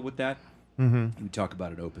struggled with that. He would talk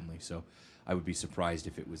about it openly. So I would be surprised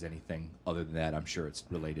if it was anything other than that. I'm sure it's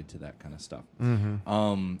related to that kind of stuff.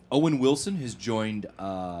 Owen Wilson has joined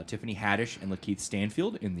Tiffany Haddish and Lakeith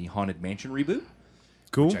Stanfield in the Haunted Mansion reboot.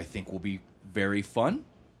 Cool. Which I think will be very fun.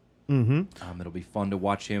 It'll be fun to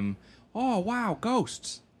watch him. Oh, wow,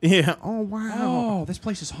 ghosts. Yeah. Oh, wow. Oh, this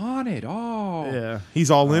place is haunted. Oh. Yeah. He's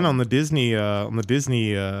all in on the Disney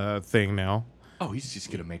thing now. Oh, he's just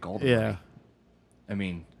going to make all the money. I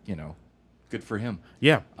mean, good for him.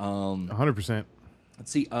 Yeah. 100%.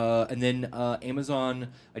 Let's see. And then Amazon,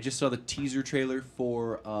 I just saw the teaser trailer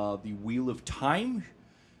for the Wheel of Time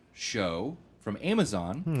show from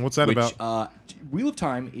Amazon. What's that about? Wheel of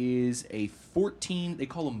Time is a 14, they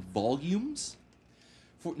call them volumes.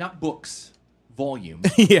 Not books, volumes.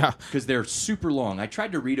 Yeah. Because they're super long. I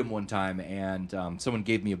tried to read them one time, and someone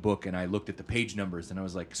gave me a book, and I looked at the page numbers, and I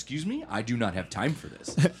was like, excuse me? I do not have time for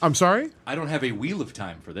this. I'm sorry? I don't have a Wheel of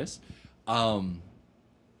Time for this.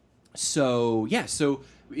 So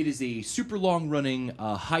it is a super long-running,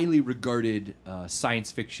 highly regarded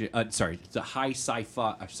science fiction. It's a high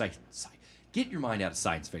sci-fi. Get your mind out of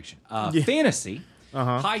science fiction. Fantasy.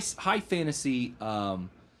 High fantasy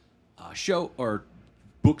show or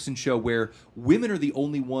books and show where women are the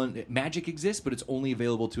only one. Magic exists, but it's only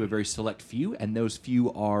available to a very select few, and those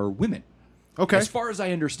few are women. Okay. As far as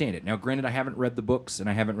I understand it. Now, granted, I haven't read the books and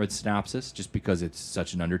I haven't read synopsis just because it's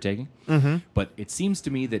such an undertaking. But it seems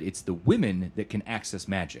to me that it's the women that can access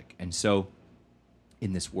magic. And so,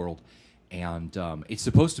 in this world, and it's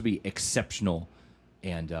supposed to be exceptional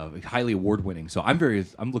and highly award-winning. So I'm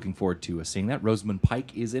looking forward to seeing that. Rosamund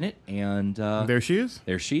Pike is in it, and there she is.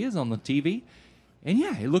 There she is on the TV. And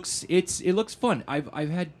yeah, it looks fun. I've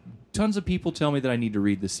had tons of people tell me that I need to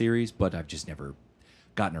read the series, but I've just never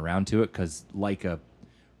gotten around to it because, like a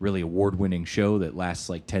really award-winning show that lasts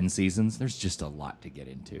like 10 seasons, there's just a lot to get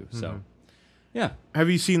into. So, yeah. Have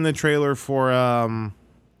you seen the trailer for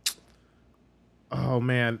Oh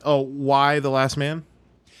man. Oh, why The Last Man?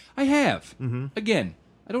 I have. Again,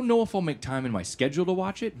 I don't know if I'll make time in my schedule to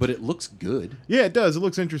watch it, but it looks good. Yeah, it does. It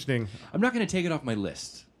looks interesting. I'm not going to take it off my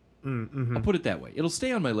list. I'll put it that way. It'll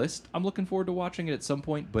stay on my list. I'm looking forward to watching it at some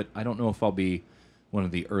point, but I don't know if I'll be one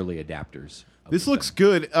of the early adapters. This looks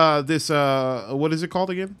good. What is it called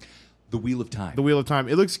again? The Wheel of Time. The Wheel of Time.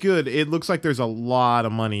 It looks good. It looks like there's a lot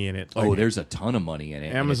of money in it. Oh, there's a ton of money in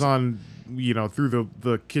it. Amazon, threw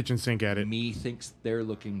the kitchen sink at it. Me thinks they're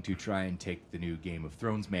looking to try and take the new Game of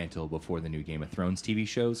Thrones mantle before the new Game of Thrones TV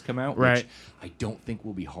shows come out, Right. which I don't think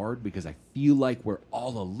will be hard because I feel like we're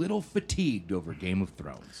all a little fatigued over Game of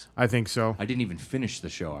Thrones. I think so. I didn't even finish the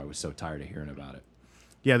show. I was so tired of hearing about it.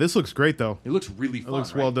 Yeah, this looks great though. It looks really fun. It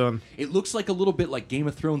looks right? well done. It looks like a little bit like Game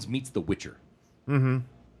of Thrones meets The Witcher. Mm-hmm.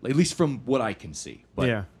 At least from what I can see. But,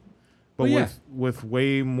 yeah, but yeah. with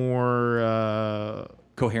way more.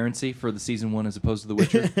 Coherency for the season 1 as opposed to The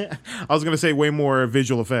Witcher. I was gonna say way more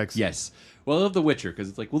visual effects. Yes. Well, I love The Witcher because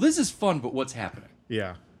it's like, well, this is fun, but what's happening?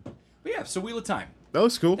 Yeah, But yeah, so Wheel of Time. that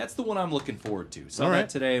looks cool. That's the one I'm looking forward to. Saw All that right.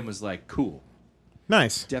 today and was like, cool.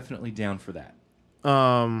 Nice. Definitely down for that.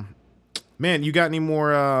 Man, you got any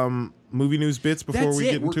more movie news bits before That's we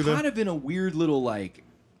it. get into We're kind of in a weird little like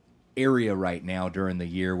area right now during the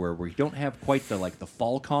year where we don't have quite the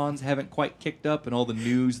fall cons haven't quite kicked up and all the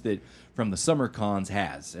news that from the summer cons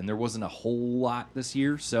has, and there wasn't a whole lot this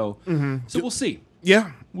year, so we'll see.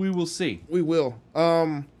 Yeah, We will see. we will.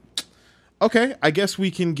 Okay, I guess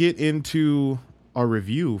we can get into our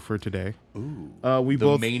review for today. Ooh. We The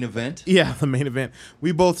both main event Yeah, the main event.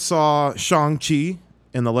 We both saw Shang-Chi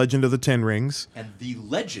and the Legend of the Ten Rings. and the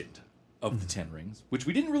Legend of the Ten Rings, which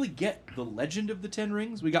we didn't really get the Legend of the Ten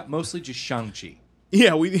Rings. We got mostly just Shang-Chi.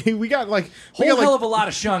 Yeah, we got like Whole hell of a lot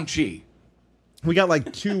of Shang-Chi. we got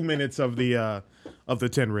like 2 minutes of the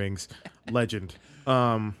Ten Rings Legend.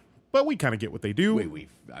 But we kind of get what they do.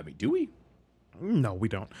 Do we? No, we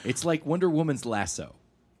don't. It's like Wonder Woman's lasso.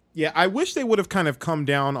 Yeah, I wish they would have kind of come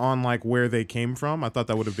down on like where they came from. I thought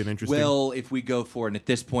that would have been interesting. Well, if we go for it, and at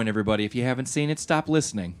this point, everybody, if you haven't seen it, stop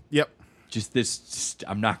listening. Yep.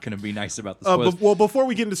 I'm not going to be nice about the spoilers. Well, before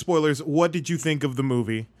we get into spoilers, what did you think of the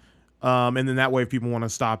movie? And then that way, if people want to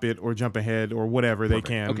stop it or jump ahead or whatever, they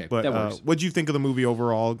can. Okay, but that works. what did you think of the movie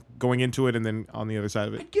overall, going into it, and then on the other side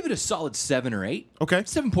of it? I'd give it a solid 7 or 8. Okay.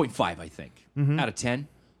 7.5, I think, out of 10.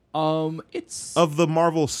 It's Of the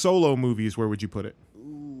Marvel solo movies, where would you put it?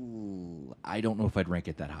 I don't know if I'd rank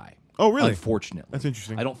it that high. Oh, really? Unfortunately. That's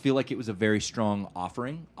interesting. I don't feel like it was a very strong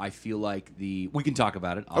offering. I feel like we can talk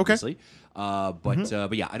about it, obviously.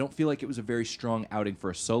 But yeah, I don't feel like it was a very strong outing for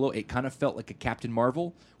a solo. It kind of felt like a Captain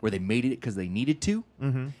Marvel where they made it because they needed to,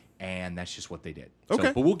 and that's just what they did. Okay.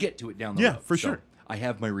 So, but we'll get to it down the road. for So, sure. I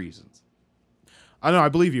have my reasons. I know, I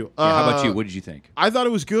believe you. Yeah, how about you? What did you think? I thought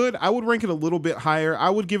it was good. I would rank it a little bit higher. I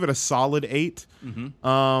would give it a solid 8.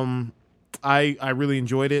 I really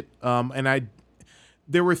enjoyed it. And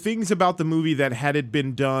there were things about the movie that had it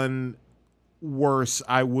been done worse,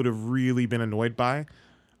 I would have really been annoyed by.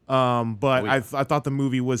 But I thought the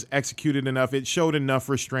movie was executed enough. It showed enough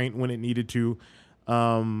restraint when it needed to.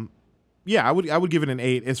 Yeah, I would give it an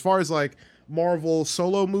 8. As far as like Marvel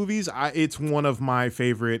solo movies, it's one of my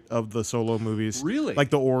favorite of the solo movies. Really? Like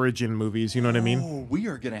the origin movies, you know what I mean? Oh, we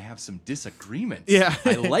are gonna have some disagreements. Yeah.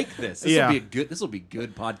 I like this. Yeah. This will be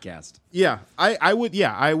good podcast. Yeah, I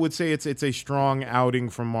would say it's a strong outing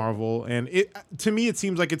from Marvel, and to me it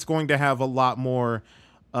seems like it's going to have a lot more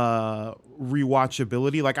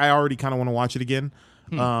rewatchability. Like I already kind of want to watch it again.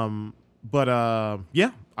 But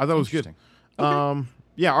yeah, I thought it was good. Okay.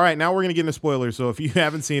 Yeah, all right, now we're going to get into spoilers, so if you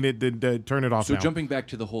haven't seen it, then turn it off So now. jumping back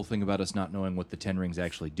to the whole thing about us not knowing what the Ten Rings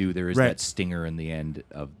actually do, there is Right. that stinger in the end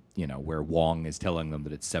of, where Wong is telling them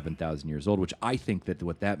that it's 7,000 years old, which I think that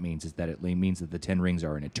what that means is that it means that the Ten Rings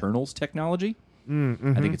are an Eternals technology. I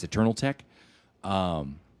think it's Eternal tech.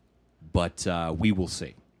 But we will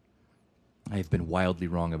see. I have been wildly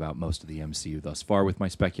wrong about most of the MCU thus far with my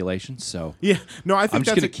speculations, so Yeah, no, I I'm think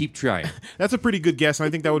just going to keep trying. that's a pretty good guess, and I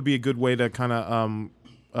think that would be a good way to kind of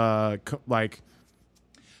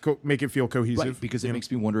make it feel cohesive. Right, because it makes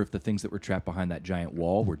me wonder if the things that were trapped behind that giant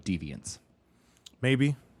wall were deviants.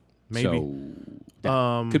 Maybe. So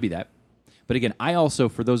that could be that. But again, I also,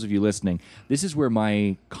 for those of you listening, this is where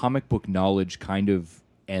my comic book knowledge kind of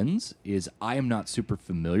ends, is I am not super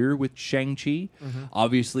familiar with Shang-Chi.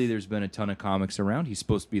 Obviously, there's been a ton of comics around. He's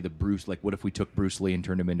supposed to be the Bruce, like what if we took Bruce Lee and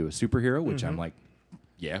turned him into a superhero, which I'm like,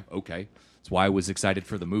 yeah, okay. That's why I was excited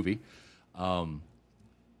for the movie. Yeah.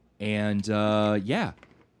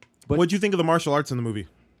 But What'd you think of the martial arts in the movie?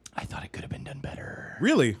 I thought it could have been done better.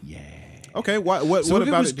 Really? Yeah. Okay, what Some of it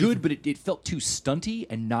about was it? good, but it felt too stunty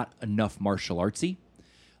and not enough martial artsy.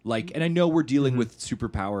 Like, and I know we're dealing with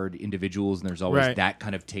superpowered individuals, and there's always that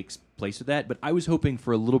kind of takes place with that. But I was hoping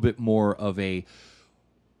for a little bit more of a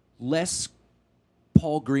less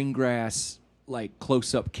Paul Greengrass, like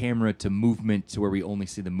close-up camera to movement to where we only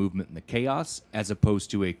see the movement and the chaos, as opposed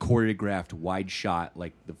to a choreographed wide shot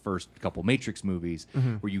like the first couple Matrix movies,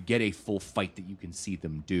 where you get a full fight that you can see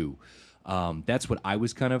them do. That's what I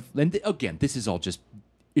was kind of. And again, this is all just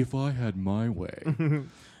if I had my way.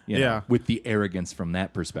 You know, with the arrogance from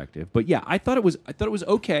that perspective. But yeah, I thought it was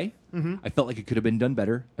okay. I felt like it could have been done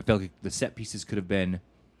better. I felt like the set pieces could have been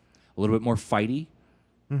a little bit more fighty,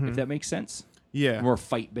 if that makes sense. Yeah. More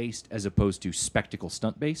fight based as opposed to spectacle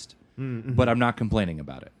stunt based. But I'm not complaining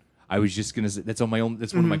about it. I was just gonna say that's on my own.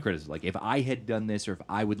 That's one of my criticisms. Like if I had done this, or if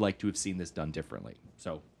I would like to have seen this done differently.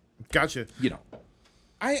 So, gotcha. You know,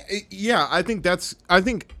 I think that's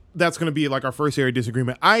going to be like our first area of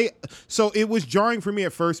disagreement. So it was jarring for me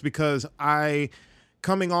at first because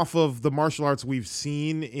coming off of the martial arts we've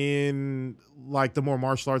seen in like the more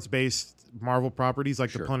martial arts based Marvel properties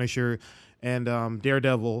like The Punisher and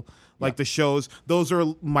Daredevil, like the shows, those are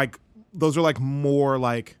like more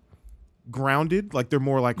like grounded, like they're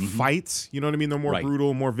more like fights, you know what I mean? They're more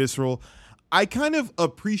brutal, more visceral. I kind of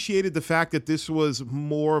appreciated the fact that this was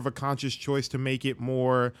more of a conscious choice to make it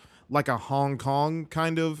more like a Hong Kong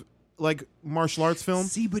kind of like martial arts film.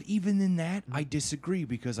 See, but even in that, I disagree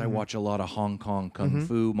because I watch a lot of Hong Kong kung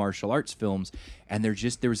fu martial arts films, and there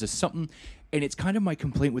was a something, and it's kind of my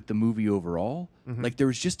complaint with the movie overall. Like there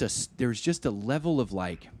was just a level of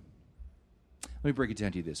like. Let me break it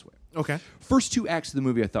down to you this way. Okay. First two acts of the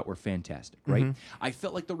movie I thought were fantastic, right? I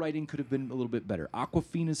felt like the writing could have been a little bit better.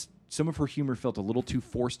 Awkwafina's, some of her humor felt a little too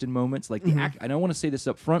forced in moments. Like the act, and I want to say this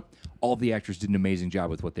up front, all the actors did an amazing job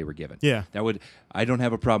with what they were given. Yeah. I don't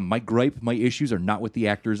have a problem. My issues are not with the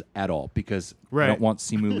actors at all because I don't want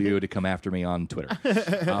Simu Liu to come after me on Twitter.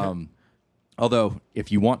 Although,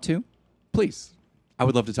 if you want to, please, I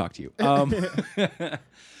would love to talk to you.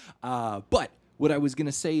 But what I was going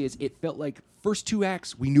to say is it felt like first two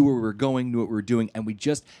acts, we knew where we were going, knew what we were doing, and we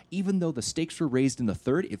just, even though the stakes were raised in the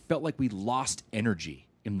third, it felt like we lost energy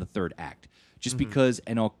in the third act. Just because,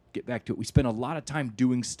 and I'll get back to it, we spent a lot of time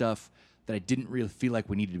doing stuff that I didn't really feel like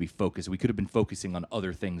we needed to be focused. We could have been focusing on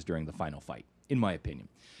other things during the final fight, in my opinion.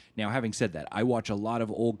 Now, having said that, I watch a lot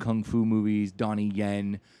of old kung fu movies, Donnie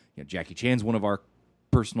Yen, Jackie Chan's one of our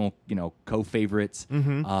personal, co-favorites,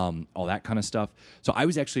 all that kind of stuff. So I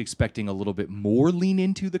was actually expecting a little bit more lean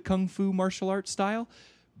into the kung fu martial arts style,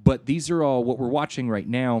 but these are all what we're watching right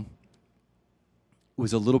now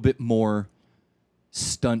was a little bit more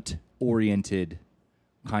stunt-oriented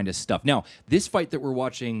kind of stuff. Now, this fight that we're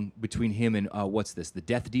watching between him and, the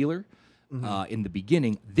Death Dealer, in the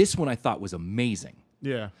beginning, this one I thought was amazing.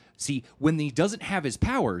 Yeah. See, when he doesn't have his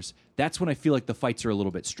powers, that's when I feel like the fights are a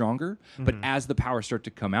little bit stronger. But as the powers start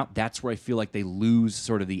to come out, that's where I feel like they lose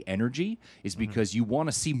sort of the energy, is because you want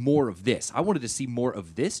to see more of this. I wanted to see more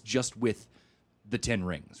of this just with the 10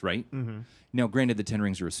 rings, right? Now, granted, the 10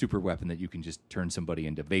 rings are a super weapon that you can just turn somebody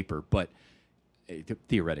into vapor, but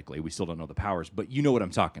theoretically, we still don't know the powers. But you know what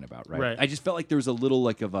I'm talking about, right? I just felt like there was a little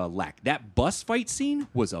like of a lack. That bus fight scene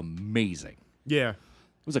was amazing. Yeah.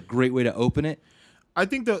 It was a great way to open it. I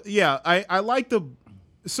think I like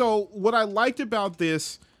so what I liked about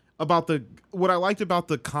the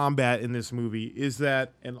combat in this movie is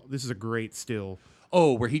that, and this is a great still.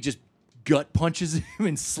 Oh, where he just gut punches him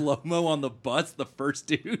in slow-mo on the bus, the first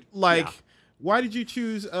dude. Why did you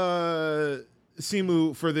choose Simu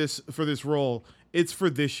for this role? It's for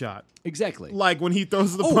this shot. Exactly. Like when he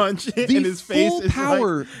throws the punch in his face.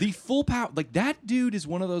 The full power. Like that dude is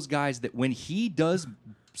one of those guys that when he does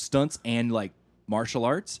stunts and like martial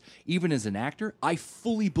arts, even as an actor, I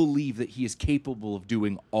fully believe that he is capable of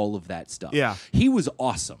doing all of that stuff. Yeah. He was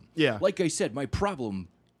awesome. Yeah. Like I said, I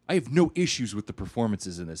have no issues with the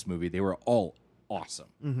performances in this movie. They were all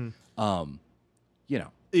awesome.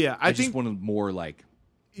 Yeah, I just wanted more like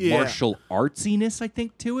martial artsiness, I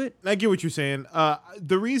think, to it. I get what you're saying.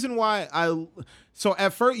 The reason why so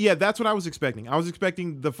at first, that's what I was expecting. I was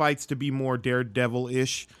expecting the fights to be more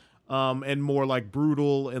Daredevil-ish. And more like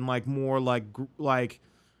brutal and like more like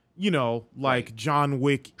John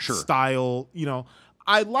Wick style.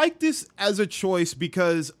 I like this as a choice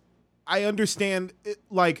because I understand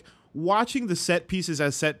like watching the set pieces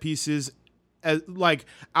as set pieces as like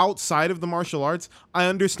outside of the martial arts. I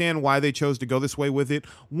understand why they chose to go this way with it.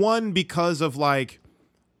 One, because of like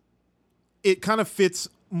it kind of fits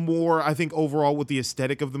more, I think, overall with the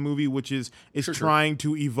aesthetic of the movie, which is trying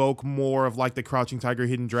to evoke more of like the Crouching Tiger,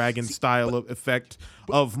 Hidden Dragon style of effect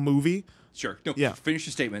of movie. Sure. No, Yeah. Finish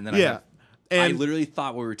your statement, and then I literally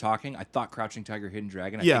thought while we were talking, I thought Crouching Tiger, Hidden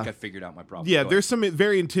Dragon. I think I figured out my problem. Yeah, there's some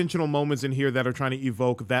very intentional moments in here that are trying to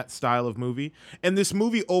evoke that style of movie. And this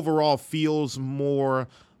movie overall feels more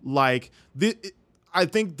like I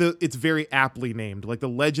think it's very aptly named, like The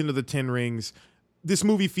Legend of the Ten Rings. This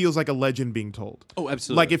movie feels like a legend being told. Oh,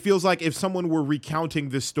 absolutely. Like, it feels like if someone were recounting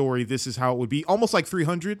this story, this is how it would be. Almost like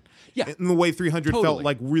 300. Yeah. In the way 300 felt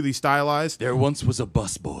like really stylized. There once was a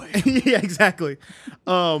busboy. Yeah, exactly.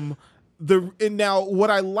 And now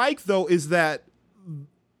what I like though is that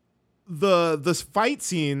the fight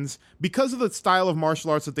scenes, because of the style of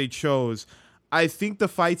martial arts that they chose, I think the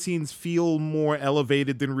fight scenes feel more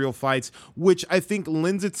elevated than real fights, which I think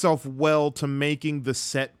lends itself well to making the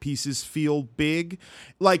set pieces feel big.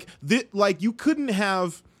 Like you couldn't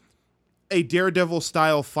have a Daredevil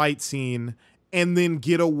style fight scene and then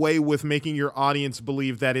get away with making your audience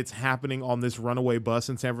believe that it's happening on this runaway bus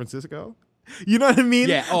in San Francisco. You know what I mean?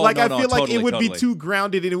 Yeah. Oh, like, no, I feel like totally, it would be too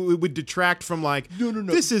grounded and it would detract from like, no.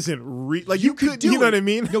 This isn't real. Like, you could, do you know it. what I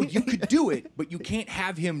mean? No, you could do it, but you can't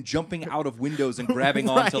have him jumping out of windows and grabbing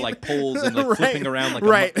onto like poles and like flipping around like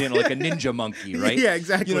like a ninja monkey, right? Yeah,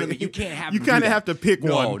 exactly. You know what I mean? You can't have. You kind of have to pick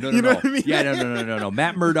one. No. You know what I mean? Yeah, no.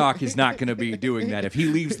 Matt Murdock is not going to be doing that. If he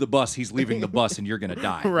leaves the bus, he's leaving the bus, and you're going to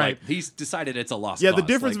die. Right. Like, he's decided it's a lost Yeah, cause. the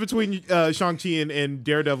difference between Shang-Chi and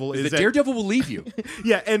Daredevil is that that Daredevil will leave you.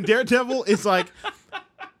 Yeah, and Daredevil is like,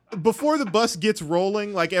 before the bus gets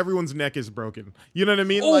rolling, like, everyone's neck is broken. You know what I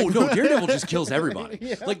mean? Oh, like, no, Daredevil just kills everybody.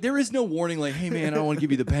 Yeah. Like, there is no warning, like, hey, man, I don't want to give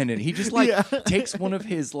you the pendant. He just, like, takes one of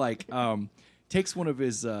his, like, combat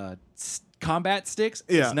sticks,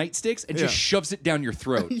 his nightsticks, and just shoves it down your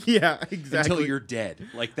throat. Yeah, exactly. Until you're dead.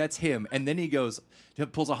 Like, that's him. And then he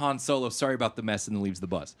pulls a Han Solo, sorry about the mess, and then leaves the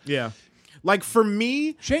bus. Yeah. Like, for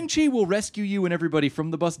me, Shang-Chi will rescue you and everybody from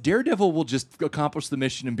the bus. Daredevil will just accomplish the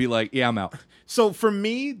mission and be like, yeah, I'm out. So for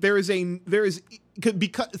me, there is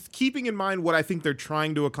because keeping in mind what I think they're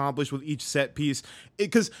trying to accomplish with each set piece,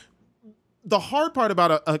 because the hard part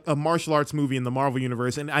about a martial arts movie in the Marvel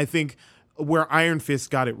universe, and I think where Iron Fist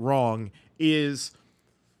got it wrong, is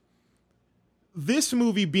this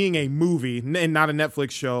movie being a movie and not a Netflix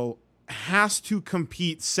show has to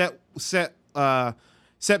compete set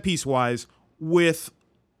piece wise with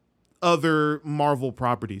other Marvel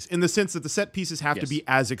properties, in the sense that the set pieces have to be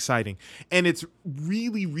as exciting. And it's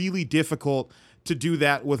really, really difficult to do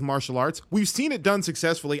that with martial arts. We've seen it done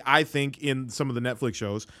successfully, I think, in some of the Netflix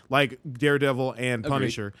shows like Daredevil and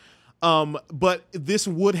Punisher. But this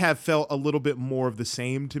would have felt a little bit more of the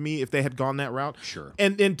same to me if they had gone that route. Sure.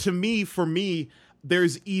 And to me, for me,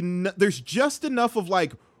 there's just enough of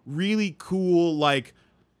like really cool, like,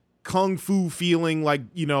 kung fu feeling, like,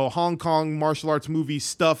 you know, Hong Kong martial arts movie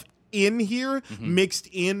stuff in here, mixed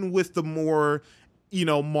in with the more, you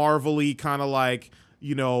know, Marvel-y kind of like,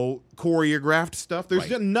 you know, choreographed stuff.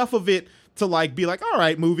 There's enough of it to like be like, all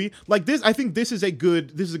right, movie. Like this, I think this is a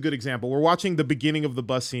good example. We're watching the beginning of the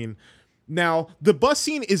bus scene. Now, the bus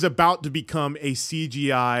scene is about to become a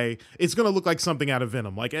CGI. It's going to look like something out of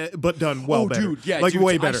Venom, like, but done well better. Dude, yeah, like,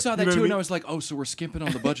 way better. I saw that too, and I was like, oh, so we're skimping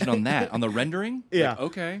on the budget on that, on the rendering? Yeah. Like,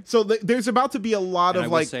 okay. So there's about to be a lot of, I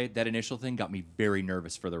will like... say, that initial thing got me very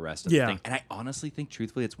nervous for the rest of the thing. And I honestly think,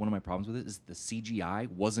 truthfully, it's one of my problems with it, is the CGI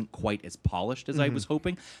wasn't quite as polished as I was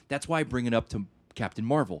hoping. That's why I bring it up to Captain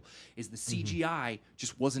Marvel, is the CGI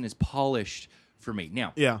just wasn't as polished for me.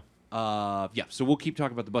 Now... so we'll keep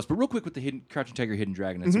talking about the bus, but real quick with the Crouching Tiger, Hidden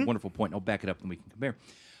Dragon, that's a wonderful point. I'll back it up and we can compare.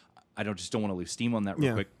 I just don't want to leave steam on that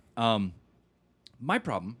real quick. My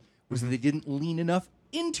problem was that they didn't lean enough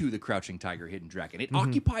into the Crouching Tiger, Hidden Dragon. It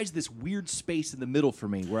occupies this weird space in the middle for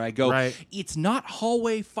me where I go, it's not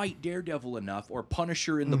hallway fight Daredevil enough or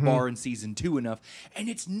Punisher in the bar in season 2 enough, and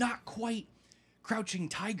it's not quite Crouching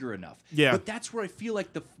Tiger enough. Yeah. But that's where I feel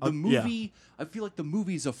like the movie, I feel like the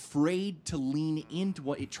movie's afraid to lean into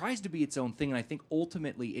what it tries to be its own thing, and I think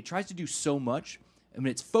ultimately it tries to do so much. I mean,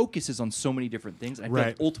 its focus is on so many different things, and I feel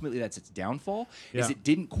like ultimately that's its downfall, is it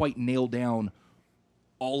didn't quite nail down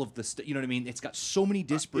all of the stuff. You know what I mean? It's got so many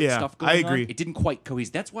disparate stuff going on. I agree. It didn't quite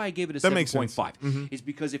cohese. That's why I gave it a 7.5. Is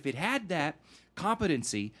because if it had that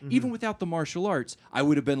competency, even without the martial arts, I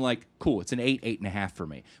would have been like, cool, it's an 8.5 for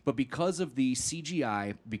me. But because of the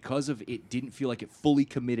CGI, because of it didn't feel like it fully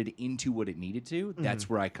committed into what it needed to, that's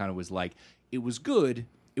where I kind of was like, it was good.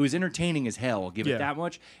 It was entertaining as hell. I'll give it that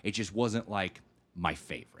much. It just wasn't like my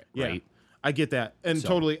favorite, right? I get that. And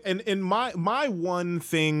totally. And my one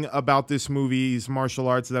thing about this movie's martial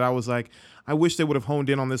arts that I was like, I wish they would have honed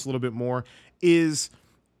in on this a little bit more, is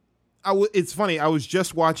It's funny. I was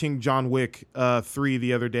just watching John Wick 3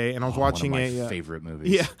 the other day, and I was watching one of my favorite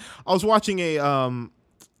movies. Yeah, I was watching a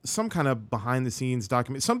some kind of behind the scenes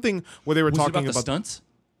document, something where they were talking about the stunts.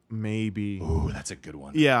 Maybe. Ooh, that's a good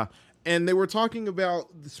one. Yeah, and they were talking about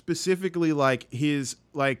specifically like his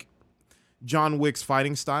like John Wick's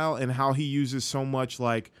fighting style and how he uses so much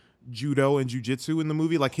like judo and jujitsu in the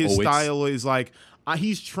movie. Like his style is like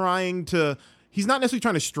he's not necessarily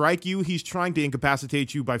trying to strike you. He's trying to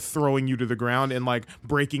incapacitate you by throwing you to the ground and like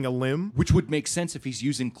breaking a limb, which would make sense if he's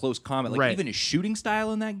using close combat. Like even his shooting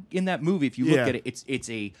style in that movie, if you look at it, it's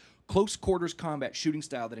a close quarters combat shooting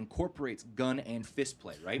style that incorporates gun and fist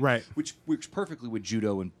play, right? Right. Which works perfectly with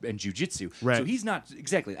judo and jujitsu. Right. So he's not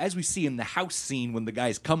exactly as we see in the house scene when the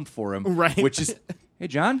guys come for him. Right. Which is, hey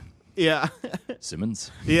John. Yeah.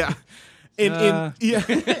 Simmons. Yeah. And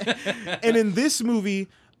in this movie,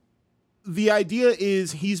 the idea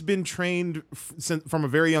is he's been trained from a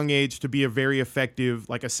very young age to be a very effective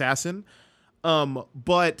like assassin,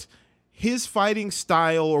 but his fighting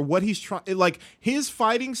style or what he's trying, like his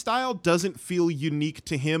fighting style doesn't feel unique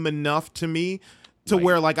to him enough to me to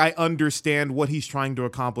where like I understand what he's trying to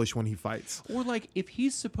accomplish when he fights. Or like if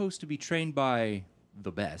he's supposed to be trained by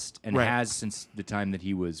the best and has since the time that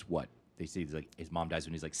he was what? They say like his mom dies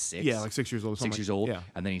when he's like 6. Yeah, like 6 years old. 6 years old. Yeah.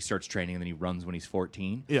 And then he starts training and then he runs when he's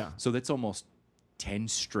 14. Yeah. So that's almost 10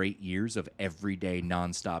 straight years of everyday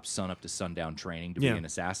nonstop sun up to sundown training to be an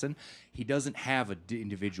assassin. He doesn't have an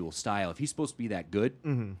individual style. If he's supposed to be that good,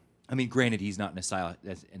 I mean, granted, he's not an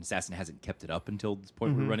assassin, hasn't kept it up until this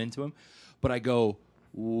point where we run into him. But I go,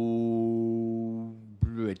 ooh,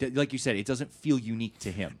 like you said, it doesn't feel unique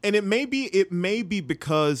to him. And it may be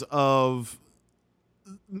because of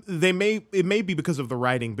it may be because of the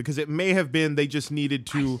writing, because it may have been they just needed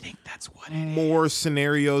to I think that's what it more is.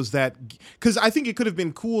 scenarios that, because I think it could have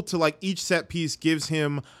been cool to like each set piece gives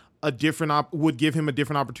him a different would give him a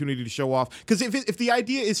different opportunity to show off. Because if the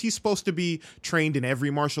idea is he's supposed to be trained in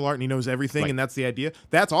every martial art and he knows everything, and that's the idea,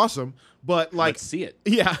 that's awesome. But like, let's see it.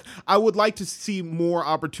 Yeah, I would like to see more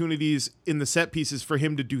opportunities in the set pieces for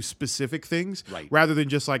him to do specific things, rather than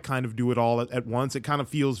just like kind of do it all at once. It kind of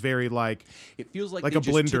feels very like it feels like a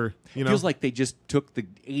blender. It feels like they just took the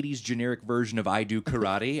 '80s generic version of I do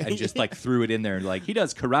karate and just like threw it in there. Like he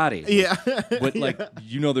does karate, but like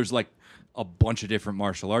there's like a bunch of different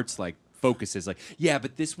martial arts like focuses. Like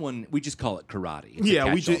but this one we just call it karate.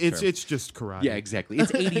 It's just karate. Yeah, exactly.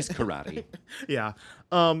 It's '80s karate. Yeah.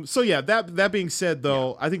 So yeah, that being said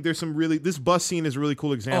though, I think there's some this bus scene is a really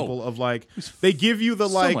cool example of like they give you the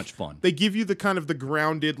like so much fun. They give you the kind of the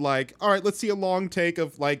grounded like, all right, let's see a long take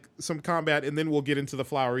of like some combat and then we'll get into the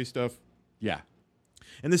flowery stuff. Yeah.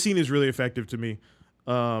 And the scene is really effective to me.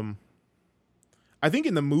 I think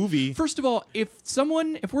in the movie, first of all, if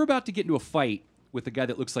we're about to get into a fight with a guy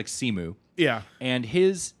that looks like Simu, and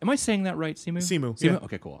am I saying that right, Simu? Simu. Yeah.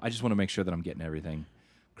 Okay, cool. I just want to make sure that I'm getting everything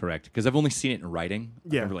correct because I've only seen it in writing.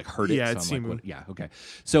 I've never like heard it. Yeah, so it's I'm Simu. like, okay.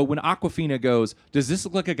 So when Aquafina goes, does this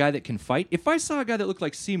look like a guy that can fight? If I saw a guy that looked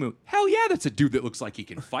like Simu, hell yeah, that's a dude that looks like he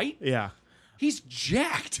can fight. Yeah. He's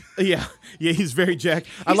jacked. Yeah, he's very jacked.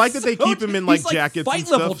 I like that they keep him in like jackets fight and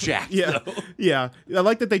stuff. level jacked. Yeah, though. Yeah. I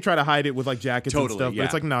like that they try to hide it with like jackets and stuff. But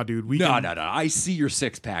it's like, nah, dude. No. I see your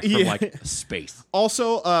six pack from like space.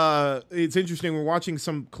 Also, it's interesting. We're watching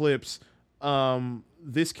some clips.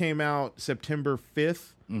 This came out September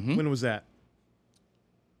 5th. When was that?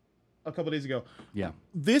 A couple days ago. Yeah.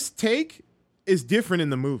 This take is different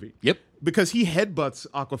in the movie. Yep. Because he headbutts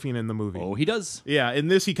Aquafina in the movie. Oh, he does. Yeah, in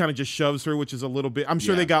this he kind of just shoves her, which is a little bit. I'm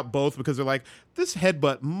sure they got both because they're like, this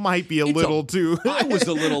headbutt might be a little too. I was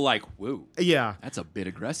a little like, whoa. Yeah, that's a bit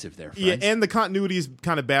aggressive there, friends. Yeah, and the continuity is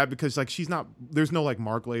kind of bad because like there's no like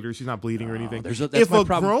mark later. She's not bleeding or anything. That's if a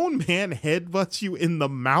problem. grown man headbutts you in the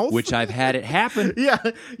mouth, which I've had it happen. Yeah,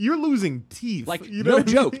 you're losing teeth. Like you know no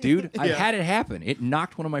joke, dude. I've had it happen. It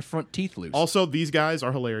knocked one of my front teeth loose. Also, these guys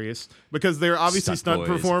are hilarious because they're obviously stunt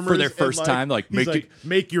performers for their first time. Like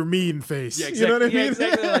make your mean face. Yeah, exactly. You know what I mean?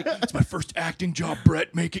 Exactly. Like, it's my first acting job,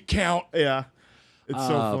 Brett. Make it count. Yeah. It's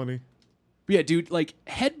so funny. But yeah, dude, like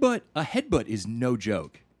a headbutt is no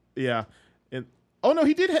joke. Yeah. And oh no,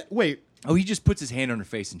 he did wait. Oh, he just puts his hand on her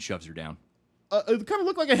face and shoves her down. It kind of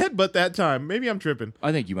looked like a headbutt that time. Maybe I'm tripping.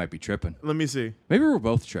 I think you might be tripping. Let me see. Maybe we're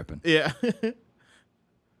both tripping. Yeah. Here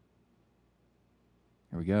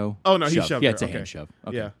we go. Oh no, he shoved her. Yeah, it's a hand shove.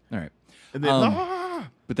 Okay. Yeah. All right. And then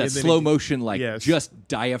but that slow motion, like just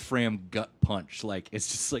diaphragm gut punch, like it's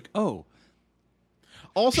just like, oh.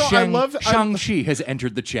 Also, I love Shang-Chi has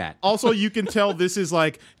entered the chat. Also, you can tell this is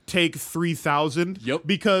like take 3,000. Yep.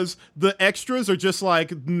 Because the extras are just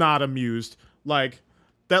like not amused. Like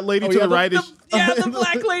That lady to the right is the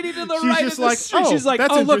black lady to the she's right. just like, she's like,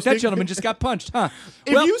 that's oh, look, that interesting. gentleman just got punched, huh?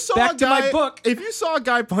 If Well, you saw back a to guy, my book. If you saw a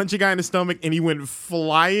guy punch a guy in the stomach and he went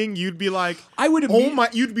flying, you'd be like, I would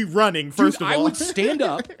you'd be running first Dude, of all. I would stand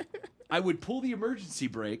up, I would pull the emergency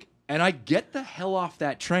brake, and I'd get the hell off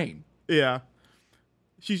that train. Yeah.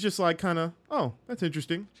 She's just like kind of, oh, that's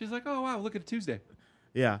interesting. She's like, oh wow, look at Tuesday.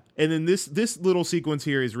 Yeah. And then this little sequence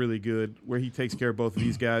here is really good where he takes care of both of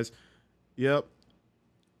these guys. Yep.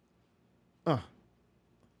 Oh,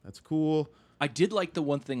 that's cool. I did like the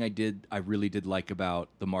one thing I really did like about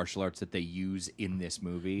the martial arts that they use in this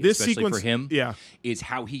movie, This especially sequence, for him, yeah, is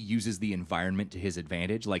how he uses the environment to his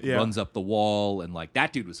advantage. Like Yeah. runs up the wall, and like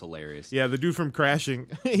that dude was hilarious. Yeah, the dude from Crashing.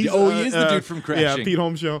 He is the dude from Crashing. Yeah, Pete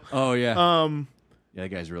Holmes Show. Oh yeah, yeah, that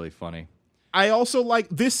guy's really funny. I also like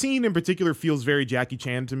this scene in particular feels very Jackie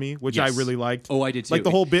Chan to me, which Yes. I really liked. Oh, I did too. Like the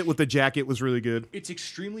whole bit with the jacket was really good. It's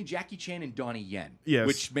extremely Jackie Chan and Donnie Yen. Yes.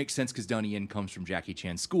 Which makes sense because Donnie Yen comes from Jackie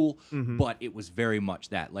Chan's school, but it was very much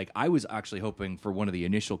that. Like, I was actually hoping for one of the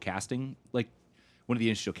initial casting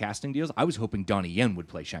deals, I was hoping Donnie Yen would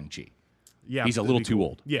play Shang-Chi. Yeah, He's a that'd little be too cool.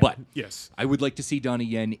 old. Yeah, But yes. I would like to see Donnie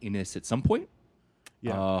Yen in this at some point.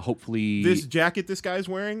 Yeah. Hopefully. This jacket this guy's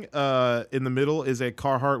wearing in the middle is a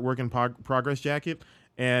Carhartt work in progress jacket,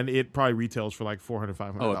 and it probably retails for like $400,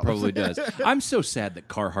 $500. Oh, it probably does. I'm so sad that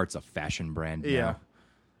Carhartt's a fashion brand now. Yeah.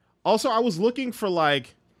 Also, I was looking for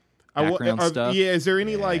like Background stuff? Yeah, is there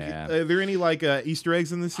any Yeah. Easter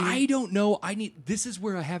eggs in the scene? I don't know. This is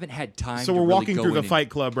where I haven't had time So to we're really walking go through the in and- Fight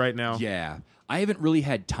Club right now. Yeah. I haven't really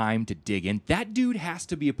had time to dig in. That dude has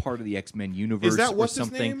to be a part of the X-Men universe Is that or what's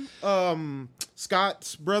something. his name?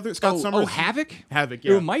 Scott's brother, Scott Oh, Summers. Havoc? Havoc.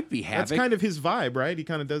 Yeah, It might be Havoc. That's kind of his vibe, right? He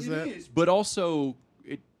kind of does It that. is, but also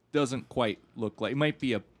it doesn't quite look like. It might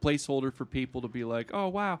be a placeholder for people to be like, "Oh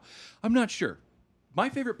wow." I'm not sure. My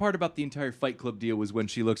favorite part about the entire Fight Club deal was when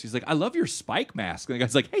she's like, "I love your Spike mask." And the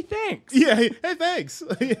guy's like, "Hey, thanks." Yeah. Hey, thanks.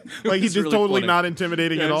 Like he's was just really totally funny. not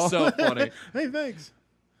intimidating Yeah, at it's all. so funny. Hey, thanks.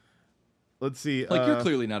 Let's see. Like you're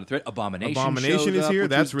clearly not a threat. Abomination Abomination shows is up, here. which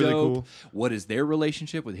That's was really dope. cool. What is their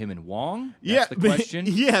relationship with him and Wong? Yeah, That's the question.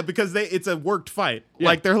 Yeah, because it's a worked fight. Yeah.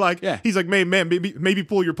 Like they're like, Yeah. he's like, man, maybe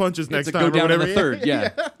pull your punches next It's a time go down or in whatever. the third. Yeah,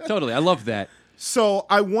 totally. I love that. So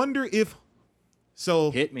I wonder if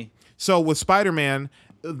Hit me. So with Spider-Man,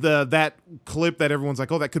 that clip that everyone's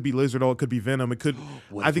like, oh, that could be Lizard, oh, it could be Venom, it could.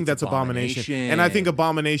 What I if think it's that's Abomination, and I think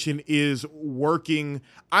Abomination is working.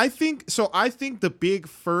 I think the big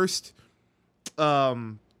first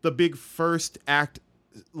act,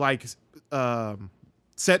 like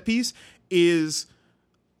set piece is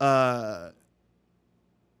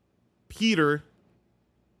Peter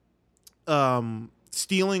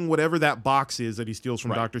stealing whatever that box is that he steals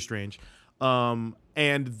from Right. Doctor Strange.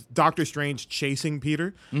 And Doctor Strange chasing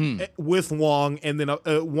Peter with Wong, and then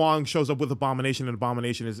Wong shows up with Abomination, and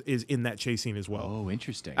Abomination is in that chase scene as well. Oh,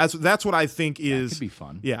 interesting. That's what I think is. That could be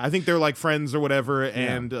fun. Yeah, I think they're like friends or whatever,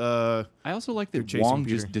 and I also like that chasing Wong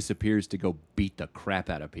Peter. just disappears to go beat the crap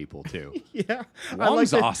out of people too. yeah,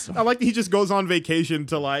 Wong's that, awesome. I like that he just goes on vacation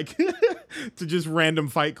to like to just random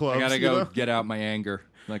fight clubs. I gotta you go know? get out my anger.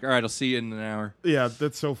 Like, all right, I'll see you in an hour. Yeah,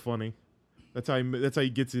 that's so funny. That's how he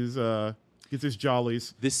gets his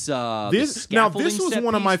jollies. This This scaffolding was set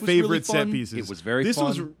one of piece my was really favorite set fun. pieces. It was very this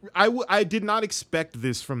fun. I did not expect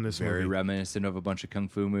this from this Very movie. reminiscent of a bunch of kung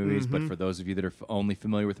fu movies, but for those of you that are only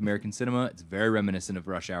familiar with American cinema, it's very reminiscent of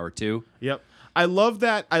Rush Hour 2. Yep. I love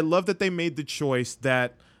that they made the choice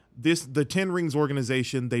that the Ten Rings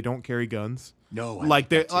organization, they don't carry guns. No, I like like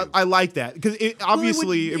that too. I like that because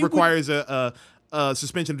obviously it it would- requires a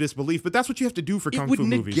suspension of disbelief, but that's what you have to do for kung It would fu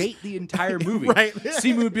movies. negate the entire movie. Right.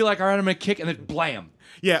 Simu would be like, all right, I'm going to kick, and then blam.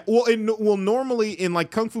 Yeah, well, normally in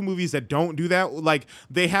like kung fu movies that don't do that, like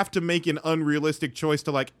they have to make an unrealistic choice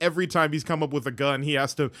to like every time he's come up with a gun, he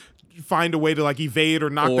has to find a way to like evade or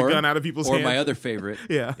knock the gun out of people's hands. Or my other favorite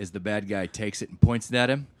Yeah. is the bad guy takes it and points it at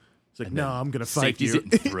him. It's like, no, I'm gonna fight Safeties you.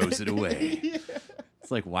 it and throws it away.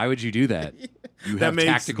 It's like, why would you do that? You That have makes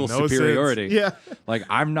tactical no superiority. sense. Yeah. Like,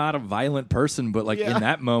 I'm not a violent person, but like Yeah. in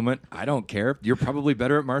that moment, I don't care. You're probably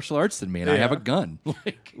better at martial arts than me, and I have a Yeah. gun.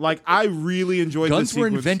 Like I really enjoyed Guns this were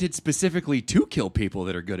sequence. invented specifically to kill people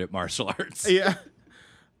that are good at martial arts. Yeah.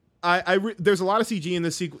 There's a lot of CGI in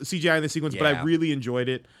this sequence, but I Yeah. really enjoyed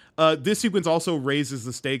it. This sequence also raises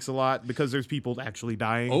the stakes a lot because there's people actually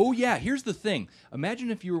dying. Oh, yeah. Here's the thing.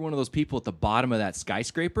 Imagine if you were one of those people at the bottom of that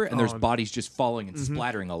skyscraper and there's bodies just falling and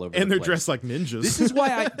splattering all over and the they're place. dressed like ninjas. This is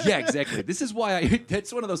why yeah, exactly. This is why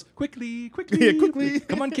that's one of those quickly. Yeah, quickly.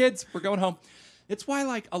 Come on, kids. We're going home. It's why,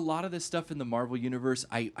 like, a lot of this stuff in the Marvel universe,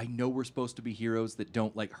 I know we're supposed to be heroes that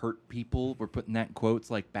don't, like, hurt people. We're putting that in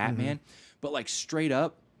quotes, like Batman. But, like, straight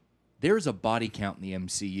up, there's a body count in the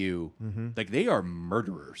MCU. Like, they are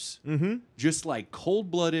murderers. Just, like,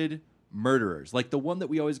 cold-blooded murderers. Like, the one that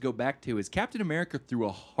we always go back to is Captain America threw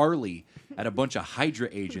a Harley at a bunch of Hydra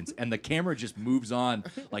agents, and the camera just moves on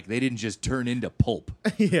like they didn't just turn into pulp.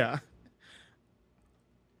 Yeah.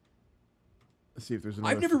 Let's see if there's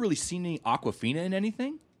another. I've never really seen any Aquafina in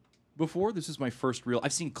anything before. This is my first real.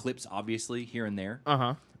 I've seen clips, obviously, here and there.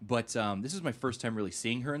 But this is my first time really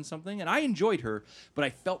seeing her in something, and I enjoyed her. But I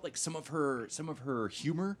felt like some of her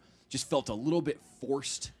humor just felt a little bit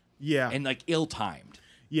forced. Yeah. And like ill-timed.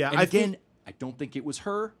 Yeah. And again, I don't think it was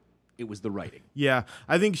her. It was the writing. Yeah,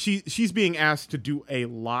 I think she's being asked to do a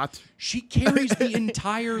lot. She carries the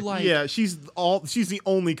entire like. Yeah, she's the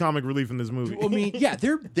only comic relief in this movie. I mean, yeah,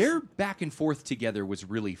 their back and forth together was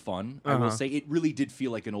really fun. I will say it really did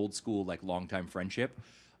feel like an old school like longtime friendship.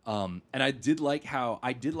 And I did like how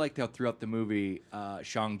throughout the movie,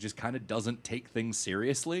 Shang just kind of doesn't take things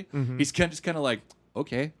seriously. He's kind of like,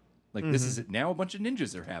 okay, like this is it now. A bunch of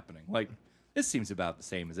ninjas are happening. Like. This seems about the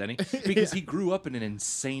same as any, because he grew up in an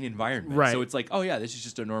insane environment. Right. So it's like, oh, yeah, this is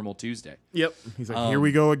just a normal Tuesday. Yep. He's like, here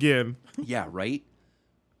we go again. Yeah, right?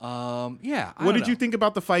 Yeah. What did you think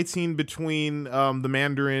about the fight scene between the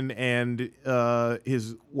Mandarin and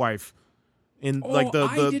his wife?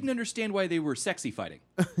 I didn't understand why they were sexy fighting.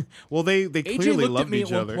 Well, they clearly loved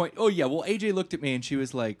each other. Point. Oh, yeah. Well, AJ looked at me and she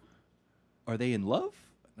was like, are they in love?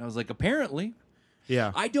 And I was like, apparently.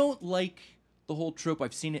 Yeah. I don't like the whole trope.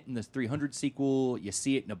 I've seen it in the 300 sequel. You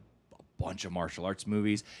see it in a bunch of martial arts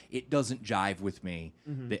movies. It doesn't jive with me.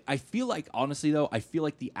 I feel like, honestly, though, I feel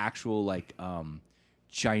like the actual like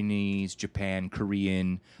Chinese, Japan,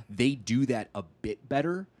 Korean, they do that a bit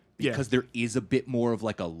better because there is a bit more of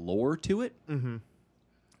like a lore to it,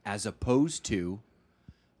 as opposed to,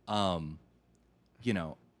 what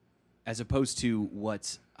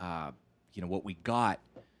what we got.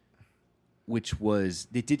 Which was,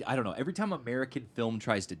 I don't know, every time American film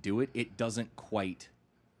tries to do it, it doesn't quite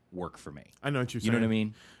work for me. I know what you're saying. You know what I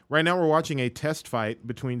mean? Right now we're watching a test fight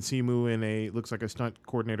between Simu and looks like a stunt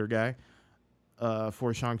coordinator guy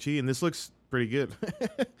for Shang-Chi, and this looks pretty good.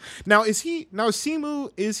 Now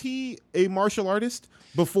Simu, is he a martial artist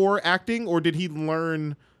before acting, or did he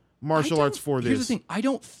learn martial arts for this? Here's the thing, I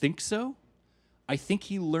don't think so. I think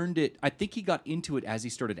he learned it, I think he got into it as he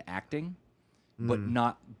started acting.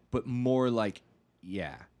 But more like,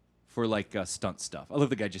 for like stunt stuff. I love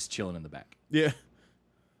the guy just chilling in the back. Yeah.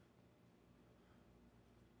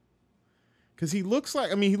 Because he looks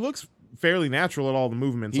fairly natural at all the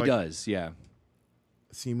movements. He does, yeah.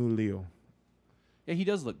 Simu Liu. Yeah, he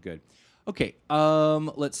does look good. Okay,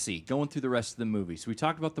 let's see. Going through the rest of the movie. So we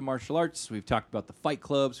talked about the martial arts. We've talked about the fight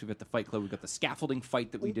clubs. We've got the fight club. We've got the scaffolding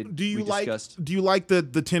fight that we did. Do you discussed. Do you like the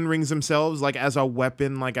 10 rings themselves, like as a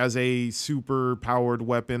weapon, like as a super powered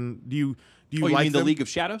weapon? Do you you like mean them? the League of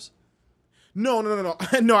Shadows? No.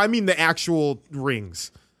 No, I mean the actual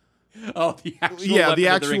rings. Oh, the actual. Yeah, the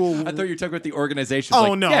actual. I thought you were talking about the organization.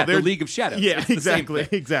 Oh, no, yeah, the League of Shadows. Yeah, exactly.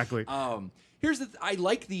 Here's I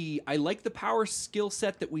like the power skill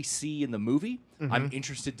set that we see in the movie. I'm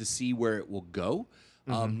interested to see where it will go.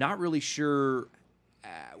 Not really sure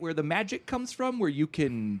where the magic comes from, where you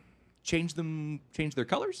can change their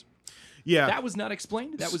colors. Yeah, that was not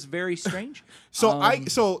explained. That was very strange.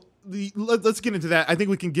 Let's get into that. I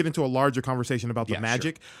think we can get into a larger conversation about the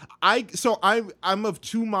magic. Sure. I'm of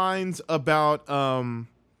two minds about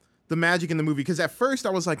the magic in the movie, because at first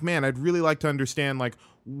I was like, man, I'd really like to understand like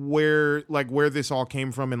where this all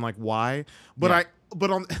came from and like why. But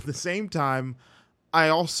at the same time, I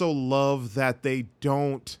also love that they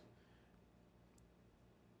don't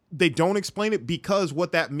explain it, because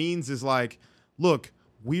what that means is like, look,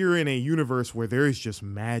 we're in a universe where there is just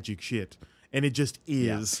magic shit. And it just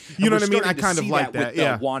is. Yeah. You know what I mean? I kind of like that.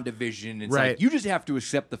 With WandaVision. It's like, you just have to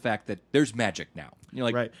accept the fact that there's magic now. And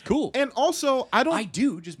you're like, cool. And also, I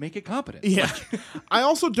do, just make it competent. Yeah. I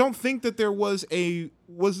also don't think that there were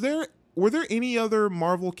there any other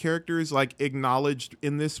Marvel characters like acknowledged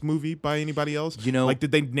in this movie by anybody else? Like,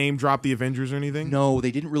 did they name drop the Avengers or anything? No,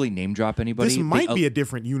 they didn't really name drop anybody. This might be a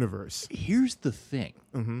different universe. Here's the thing.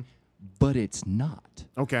 But it's not.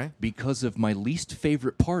 Okay. Because of my least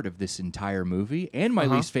favorite part of this entire movie and my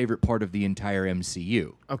least favorite part of the entire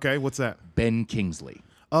MCU. Okay, what's that? Ben Kingsley.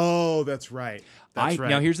 Oh, that's right.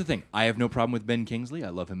 Now, here's the thing. I have no problem with Ben Kingsley. I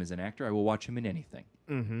love him as an actor. I will watch him in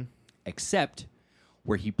anything. Except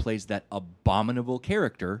where he plays that abominable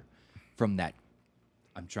character from that...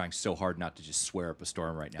 I'm trying so hard not to just swear up a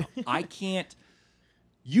storm right now. I can't...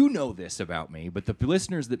 You know this about me, but the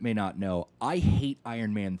listeners that may not know, I hate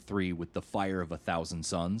Iron Man 3 with the fire of 1,000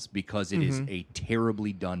 suns because it is a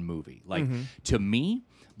terribly done movie. Like, to me,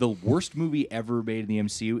 the worst movie ever made in the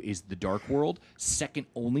MCU is The Dark World. Second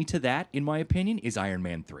only to that, in my opinion, is Iron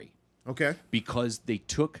Man 3. Okay. Because they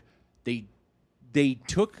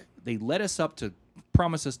led us up to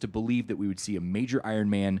promise us to believe that we would see a major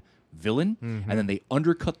Iron Man villain, and then they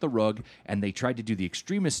undercut the rug and they tried to do the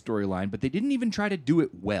extremist storyline, but they didn't even try to do it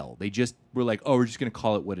well. They just were like, "Oh, we're just going to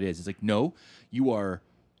call it what it is." It's like, no, you're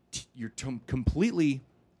completely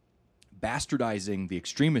bastardizing the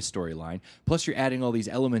extremist storyline. Plus, you're adding all these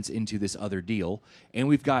elements into this other deal, and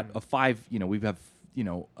we've got a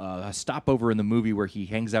stopover in the movie where he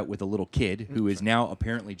hangs out with a little kid who is now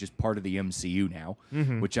apparently just part of the MCU now,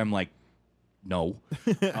 which I'm like, no.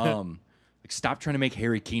 Stop trying to make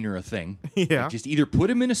Harry Keener a thing. Yeah. Like, just either put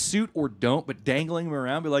him in a suit or don't, but dangling him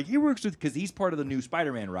around, be like, he works with, because he's part of the new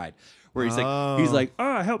Spider-Man ride, where he's like,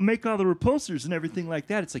 I help make all the repulsors and everything like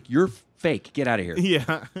that. It's like, you're fake. Get out of here.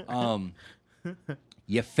 Yeah.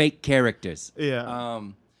 You fake characters. Yeah.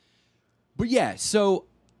 But yeah, so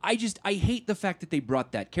I hate the fact that they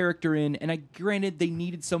brought that character in, and granted they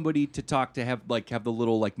needed somebody to talk to have the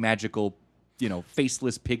little magical,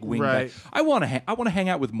 faceless pig wing guy. I want to hang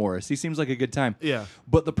out with Morris. He seems like a good time. Yeah.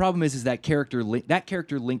 But the problem is that character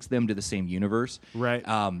links them to the same universe. Right.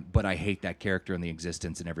 But I hate that character and the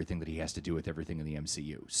existence and everything that he has to do with everything in the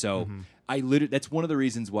MCU. So that's one of the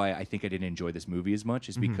reasons why I think I didn't enjoy this movie as much,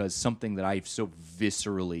 is because something that I so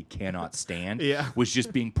viscerally cannot stand was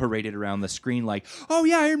just being paraded around the screen like, oh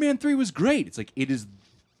yeah, Iron Man 3 was great. It's like, it is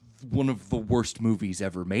one of the worst movies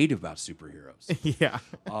ever made about superheroes. Yeah.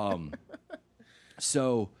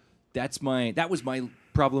 So that was my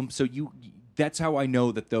problem. So that's how I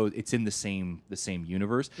know that though it's in the same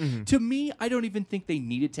universe. To me, I don't even think they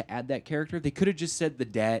needed to add that character. They could have just said the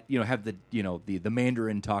dad, have the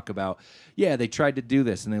Mandarin talk about, yeah, they tried to do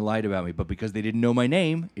this and they lied about me, but because they didn't know my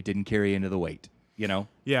name, it didn't carry into the weight.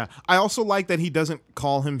 Yeah. I also like that he doesn't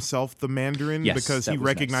call himself the Mandarin, Yes, because he that was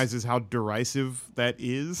recognizes how derisive that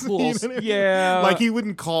is. Well, You know what I mean? yeah. Like, he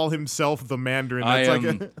wouldn't call himself the Mandarin. I That's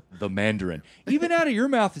am the Mandarin. Even out of your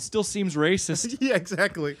mouth, it still seems racist. Yeah,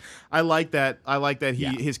 exactly. I like that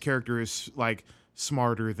his character is like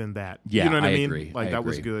smarter than that. Yeah, you know what I mean? agree. Like, that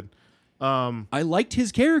was good. I liked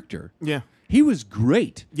his character. Yeah. He was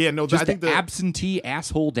great. Yeah, no, just I think the absentee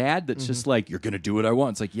asshole dad that's just like, you're going to do what I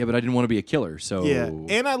want. It's like, yeah, but I didn't want to be a killer, so... Yeah,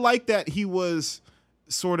 and I like that he was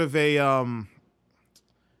sort of a...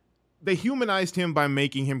 They humanized him by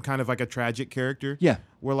making him kind of like a tragic character. Yeah.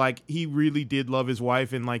 Where, like, he really did love his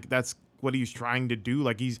wife, and, like, that's what he was trying to do.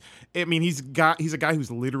 Like, he's a guy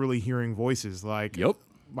who's literally hearing voices. Like, Yep.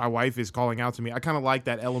 My wife is calling out to me. I kind of like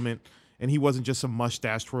that element. And he wasn't just some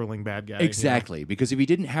mustache twirling bad guy. Exactly, because if he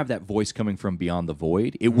didn't have that voice coming from beyond the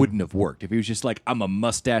void, it wouldn't have worked. If he was just like, I'm a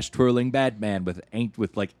mustache twirling bad man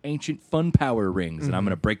with like ancient fun power rings, and I'm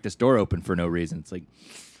going to break this door open for no reason. It's like,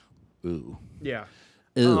 ooh. Yeah.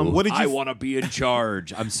 Ooh, what did you I want to be in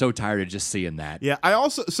charge. I'm so tired of just seeing that. Yeah, I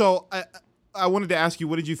wanted to ask you,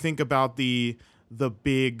 what did you think about the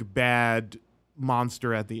big bad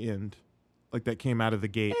monster at the end, like that came out of the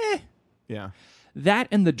gate? Yeah. That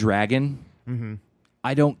and the dragon,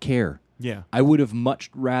 I don't care. Yeah. I would have much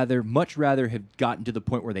rather have gotten to the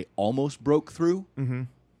point where they almost broke through,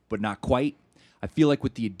 but not quite. I feel like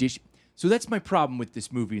with the addition... So that's my problem with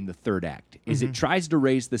this movie in the third act, is it tries to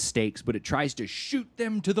raise the stakes, but it tries to shoot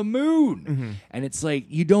them to the moon. And it's like,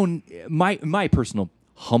 you don't... My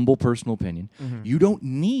humble personal opinion, you don't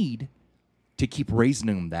need to keep raising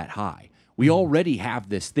them that high. We already have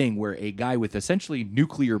this thing where a guy with essentially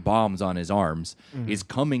nuclear bombs on his arms is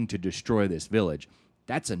coming to destroy this village.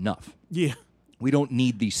 That's enough. Yeah. We don't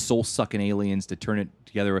need these soul-sucking aliens to turn it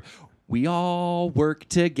together. We all work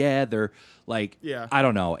together. Like, I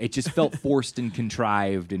don't know. It just felt forced and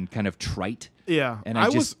contrived and kind of trite. Yeah. And I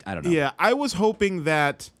don't know. Yeah, I was hoping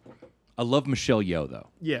that... I love Michelle Yeoh, though.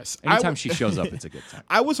 Yes. Anytime she shows up, it's a good time.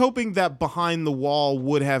 I was hoping that behind the wall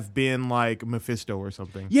would have been like Mephisto or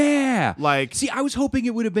something. Yeah. Like, see, I was hoping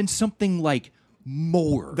it would have been something like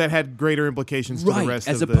more. That had greater implications to the rest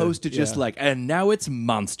as of opposed to just like, and now it's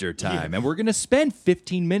monster time, and we're going to spend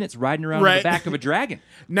 15 minutes riding around on the back of a dragon.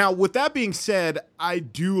 Now, with that being said, I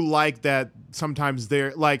do like that sometimes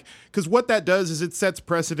they're like, because what that does is it sets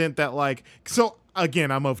precedent that like, so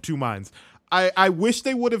again, I'm of two minds. I wish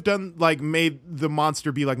they would have done, like, made the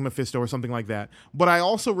monster be like Mephisto or something like that. But I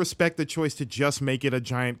also respect the choice to just make it a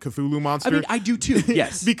giant Cthulhu monster. I mean, I do too,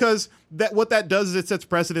 yes. Because what that does is it sets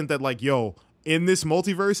precedent that, like, yo, in this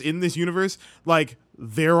multiverse, in this universe, like,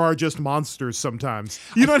 there are just monsters sometimes.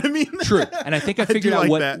 You know what I mean? True. And I think I figured out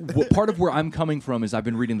like what part of where I'm coming from is I've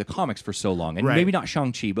been reading the comics for so long. And maybe not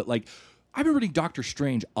Shang-Chi, but like I've been reading Doctor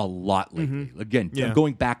Strange a lot lately. Again, I'm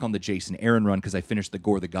going back on the Jason Aaron run because I finished the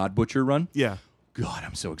Gore the God Butcher run. Yeah. God,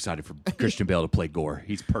 I'm so excited for Christian Bale to play Gore.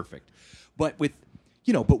 He's perfect. But with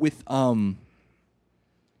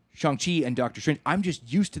Shang-Chi and Doctor Strange, I'm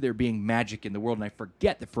just used to there being magic in the world, and I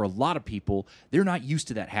forget that for a lot of people, they're not used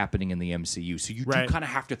to that happening in the MCU. So you do kind of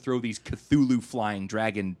have to throw these Cthulhu flying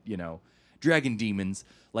dragon demons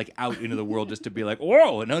like out into the world just to be like,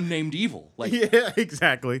 whoa, an unnamed evil. Like, yeah,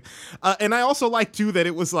 exactly. And I also like too that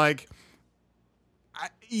it was like,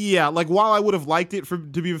 like while I would have liked it to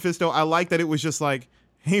be Mephisto, I like that it was just like,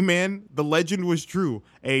 hey man, the legend was true.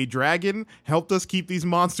 A dragon helped us keep these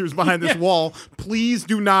monsters behind this wall. Please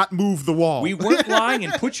do not move the wall. We weren't lying,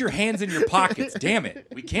 and put your hands in your pockets. Damn it.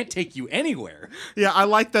 We can't take you anywhere. Yeah, I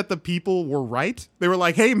like that the people were right. They were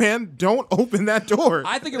like, hey man, don't open that door.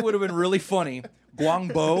 I think it would have been really funny.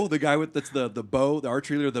 Guangbo, the guy with the bow, the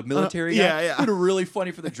archery leader, the military guy. It would have really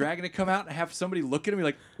funny for the dragon to come out and have somebody look at him and be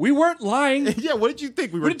like, we weren't lying. Yeah, what did you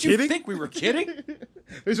think? What did you think? We were kidding?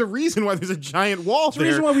 There's a reason why there's a giant wall there.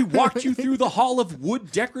 There's a reason why we walked you through the hall of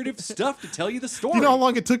wood decorative stuff to tell you the story. Do you know how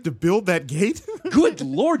long it took to build that gate? Good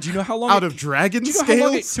Lord, do you know how long out of dragon scales? Do you know how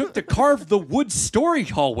long it took to carve the wood story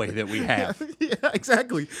hallway that we have? Yeah,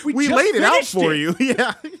 exactly. We laid it out for you.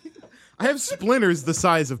 Yeah. I have splinters the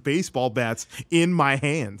size of baseball bats in my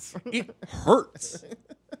hands. It hurts.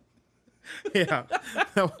 Yeah,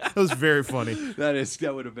 that was very funny. That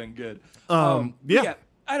would have been good. Yeah,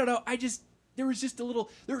 I don't know.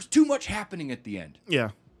 There was too much happening at the end. Yeah,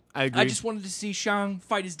 I agree. I just wanted to see Shang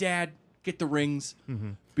fight his dad, get the rings,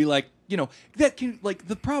 be like,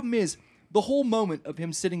 the problem is the whole moment of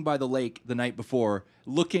him sitting by the lake the night before,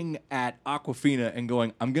 looking at Awkwafina and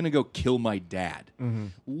going, I'm going to go kill my dad,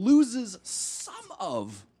 loses some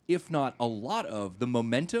of, if not a lot of, the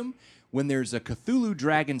momentum when there's a Cthulhu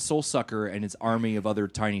dragon soulsucker and his army of other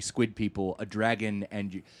tiny squid people, a dragon,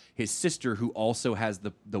 and his sister who also has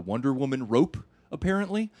the Wonder Woman rope,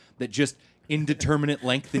 apparently, that just indeterminate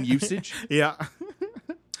length and usage. Yeah.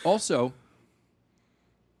 Also,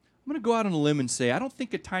 I'm going to go out on a limb and say I don't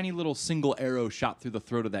think a tiny little single arrow shot through the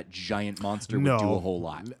throat of that giant monster would do a whole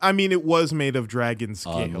lot. I mean, it was made of dragon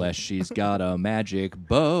scale. Unless she's got a magic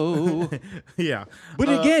bow. Yeah. But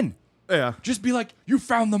again, yeah, just be like, you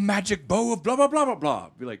found the magic bow of blah, blah, blah, blah, blah.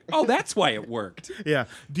 Be like, oh, that's why it worked. Yeah.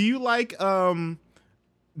 Do you like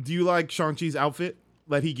Shang-Chi's outfit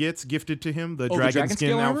that he gets gifted to him? The dragon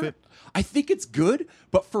skin outfit? I think it's good,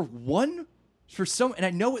 but and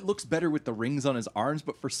I know it looks better with the rings on his arms,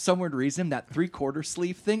 but for some weird reason, that 3/4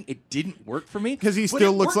 sleeve thing, it didn't work for me. Because he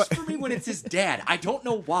still looks like. It works for me when it's his dad. I don't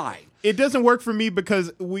know why. It doesn't work for me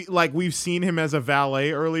because we've seen him as a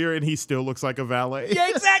valet earlier, and he still looks like a valet. Yeah,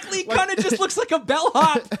 exactly. He kind of just looks like a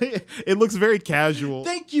bellhop. It looks very casual.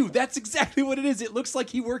 Thank you. That's exactly what it is. It looks like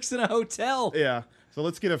he works in a hotel. Yeah. So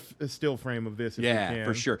let's get a still frame of this. If we can.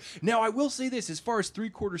 For sure. Now I will say this: as far as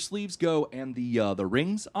 3/4 sleeves go, and the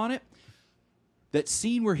rings on it. That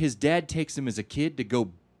scene where his dad takes him as a kid to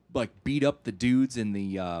go like beat up the dudes in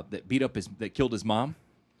the that killed his mom,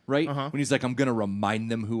 right? When he's like, I'm gonna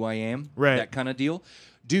remind them who I am, right? That kind of deal.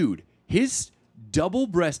 Dude, his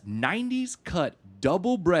 90s cut,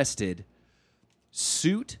 double-breasted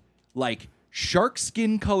suit, like shark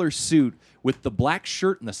skin color suit with the black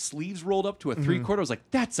shirt and the sleeves rolled up to a 3/4. I was like,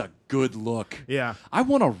 that's a good look. Yeah. I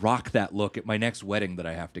want to rock that look at my next wedding that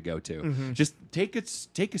I have to go to. Just take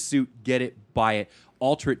a suit, get it, buy it,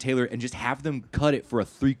 alter it, tailor it, and just have them cut it for a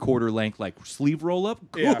 3/4 length, like sleeve roll up.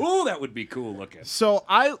 Yeah. Oh, that would be cool looking. So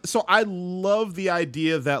I love the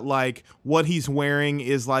idea that like what he's wearing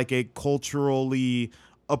is like a culturally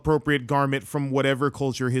appropriate garment from whatever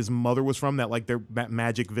culture his mother was from, that like their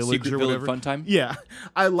magic village Secret or Village whatever. Fun Time. Yeah,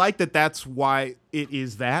 I like that. That's why it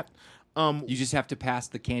is that. You just have to pass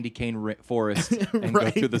the candy cane forest and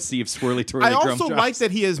Right. go through the sea of swirly twirly I drum also drops. like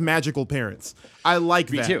that he has magical parents. I like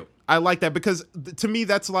Me that. too. I like that because to me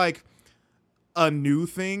that's like a new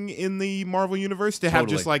thing in the Marvel universe to have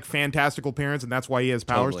just like fantastical parents, and that's why he has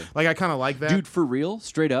powers. Totally. Like I kind of like that. Dude, for real,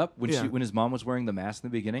 straight up, when Yeah. when his mom was wearing the mask in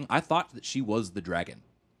the beginning, I thought that she was the dragon.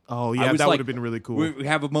 Oh yeah, that would have been really cool. We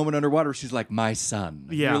have a moment underwater. She's like, "My son."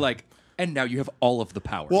 Yeah. You're like, and now you have all of the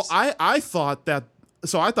powers. Well, I thought that.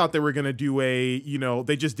 So I thought they were gonna do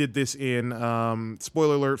they just did this in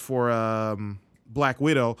spoiler alert for Black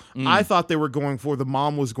Widow. I thought they were going for the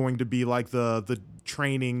mom was going to be like the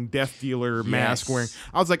training death dealer mask wearing.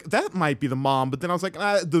 I was like, that might be the mom, but then I was like,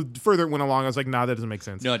 the further it went along, I was like, nah, that doesn't make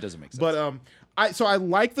sense. No, it doesn't make sense. But I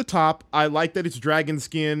like the top. I like that it's dragon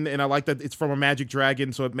skin, and I like that it's from a magic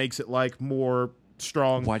dragon, so it makes it like more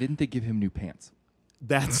strong. Why didn't they give him new pants?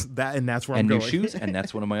 That's where I'm going. And new shoes, and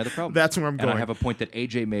that's one of my other problems. That's where I'm going. And I have a point that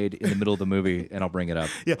AJ made in the middle of the movie, and I'll bring it up.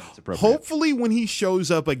 Yeah. It's appropriate. Hopefully, when he shows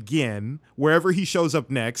up again, wherever he shows up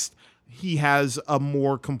next, he has a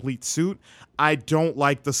more complete suit. I don't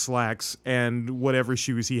like the slacks and whatever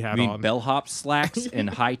shoes he had I mean, on. bellhop slacks and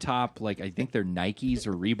high top, like I think they're Nikes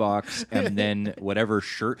or Reeboks, and then whatever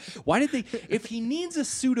shirt. Why did they? If he needs a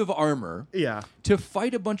suit of armor, Yeah. to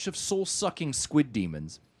fight a bunch of soul-sucking squid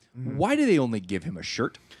demons, why do they only give him a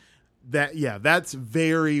shirt? That's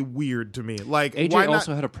very weird to me. Like, AJ why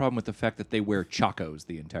also not? had a problem with the fact that they wear chacos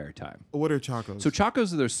the entire time. What are chacos? So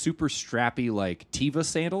chacos are those super strappy like Tiva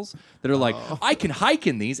sandals that are like, I can hike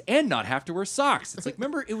in these and not have to wear socks. It's like,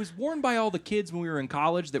 remember, it was worn by all the kids when we were in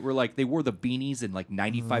college that were like, they wore the beanies in like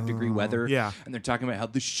 95-degree weather. Yeah. And they're talking about how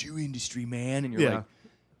the shoe industry, man. And you're Yeah. like,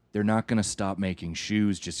 they're not going to stop making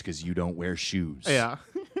shoes just because you don't wear shoes. Yeah.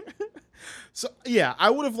 So yeah, I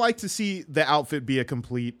would have liked to see the outfit be a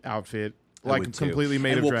complete outfit, I like would too. completely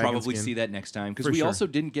made and of we'll dragon probably skin. see that next time because For we sure. also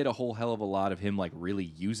didn't get a whole hell of a lot of him like really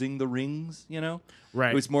using the rings, you know?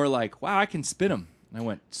 Right. It was more like, wow, I can spin them. And I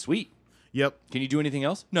went, sweet. Yep. Can you do anything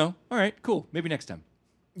else? No. All right, cool. Maybe next time.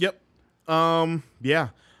 Yep. Yeah.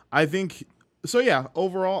 I think so. Yeah.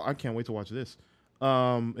 Overall, I can't wait to watch this.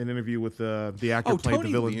 An interview with the actor playing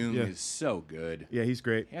Tony the villain. Leung Yeah. is so good. Yeah, he's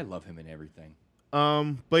great. I love him in everything.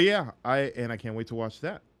 But yeah, I can't wait to watch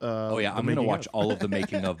that. Oh yeah, the I'm gonna making watch of. all of the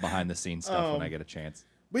making of behind the scenes stuff when I get a chance.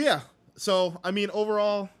 But yeah, so I mean,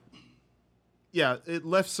 overall, yeah, it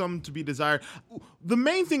left some to be desired. The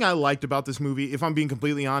main thing I liked about this movie, if I'm being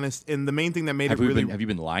completely honest, and the main thing that made Have it really, you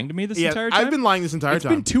been lying to me this yeah, entire time? I've been lying this entire It's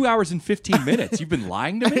time. been 2 hours and 15 minutes. You've been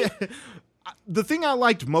lying to me. The thing I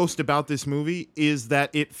liked most about this movie is that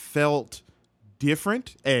it felt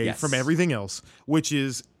different, Yes. from everything else, which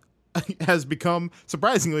is has become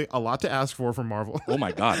surprisingly a lot to ask for from Marvel. Oh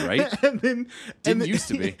my god, right? and then Didn't used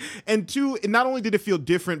to be. And two, not only did it feel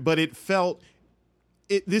different, but it felt.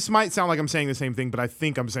 This might sound like I'm saying the same thing, but I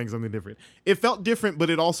think I'm saying something different. It felt different, but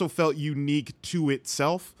it also felt unique to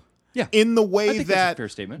itself. Yeah. In the I way think that's a that fair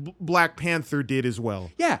statement. Black Panther did as well.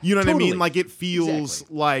 Yeah, You know what I totally. mean? Like it feels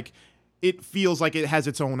Exactly. like it has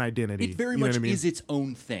its own identity. It very You know much what I mean? is its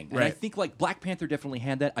own thing. And I Right. think like Black Panther definitely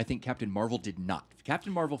had that. I think Captain Marvel did not.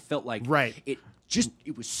 Captain Marvel felt like Right. it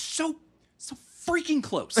was so freaking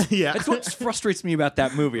close. Yeah. That's what frustrates me about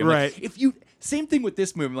that movie. I'm Right. like, same thing with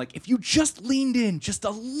this movie. Like if you just leaned in just a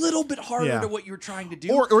little bit harder Yeah. to what you were trying to do,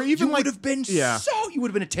 Or even you like- would have been yeah. you would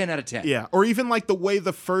have been a 10 out of 10. Yeah, or even like the way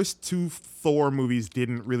the first two Thor movies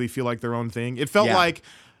didn't really feel like their own thing. It felt Yeah. like,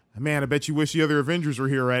 man, I bet you wish the other Avengers were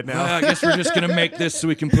here right now. I guess we're just gonna make this so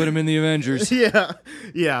we can put him in the Avengers.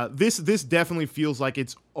 Yeah. This definitely feels like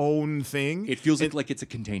its own thing. It feels like it's a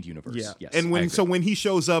contained universe. Yeah, Yes, and I agree. when he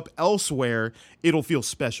shows up elsewhere, it'll feel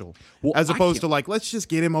special, Well, as I opposed can't- to like, let's just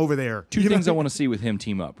get him over there. Two things I want to see with him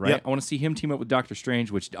team up, right? Yep. I want to see him team up with Doctor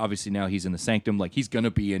Strange, which obviously now he's in the Sanctum. Like, he's going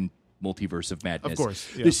to be in Multiverse of Madness. Of course,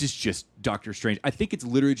 yeah. This is just Doctor Strange. I think it's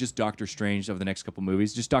literally just Doctor Strange of the next couple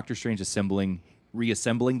movies. Just Doctor Strange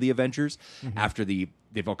reassembling the Avengers Mm-hmm. after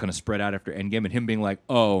they've all kind of spread out after Endgame, and him being like,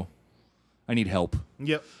 oh, I need help.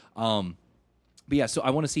 Yep. But yeah, so I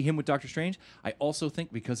want to see him with Doctor Strange. I also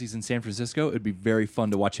think because he's in San Francisco, it'd be very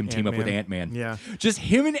fun to watch him team up with Ant-Man. Ant-Man. Yeah. Just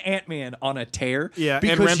him and Ant-Man on a tear. Yeah, and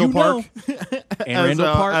because Randall you Park. know- and as,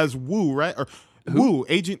 Randall Park. as Wu, right? Or Wu,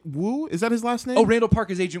 Agent Wu. Is that his last name? Oh, Randall Park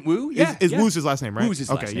is Agent Wu? Yeah. Is yeah. Wu's his last name, right? Wu's his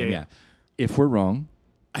Okay, last yeah, name, yeah. yeah. If we're wrong,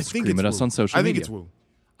 I think scream it's at us Wu. on social I think media. it's Wu.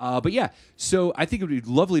 But yeah, so I think it would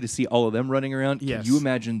be lovely to see all of them running around. Yes. Can you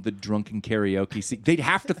imagine the drunken karaoke scene? They'd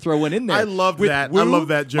have to throw one in there. I loved with that. I Wu, love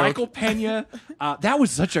that joke. Michael Pena. That was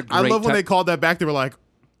such a great I love when time. they called that back. They were like,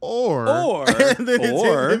 or and then it's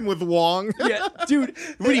or- him with Wong. Yeah, dude,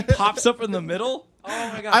 when he pops up in the middle. Oh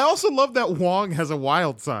my god. I also love that Wong has a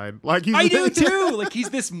wild side. Like he's I do too. Like he's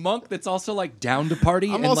this monk that's also like down to party.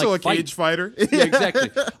 I'm and also like a fight. cage fighter. Yeah, exactly.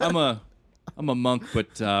 I'm a monk,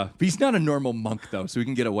 but he's not a normal monk though, so we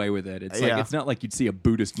can get away with it. It's like Yeah. it's not like you'd see a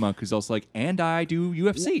Buddhist monk who's also like, and I do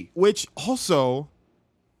UFC, Which also,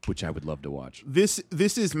 which I would love to watch. this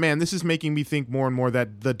is making me think more and more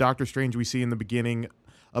that the Doctor Strange we see in the beginning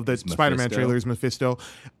of the Spider-Man Mephisto. trailer is Mephisto.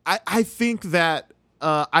 I think that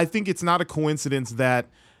I think it's not a coincidence that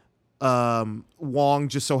Wong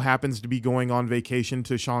just so happens to be going on vacation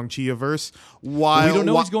to Shang-Chi verse. While We don't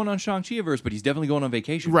know what's going on Shang-Chi verse, but he's definitely going on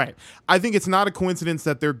vacation. Right. I think it's not a coincidence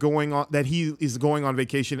that he is going on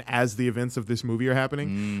vacation as the events of this movie are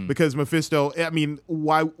happening. Because Mephisto, I mean,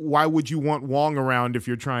 why would you want Wong around if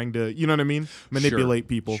you're trying to, you know what I mean? Manipulate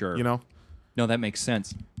people, Sure. you know? No, that makes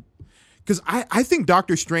sense. Because I think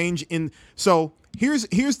Doctor Strange so here's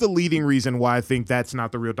the leading reason why I think that's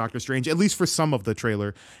not the real Doctor Strange, at least for some of the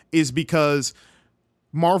trailer, is because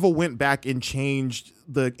Marvel went back and changed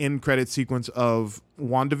the end credit sequence of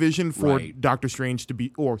WandaVision for Doctor Strange to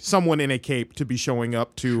be, or someone in a cape to be showing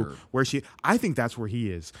up to where I think that's where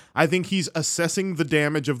he is. I think he's assessing the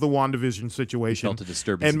damage of the WandaVision situation. He felt a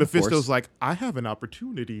disturbance and in the Mephisto's Force. like, I have an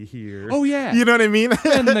opportunity here. Oh yeah. You know what I mean?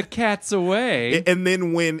 And the cat's away. And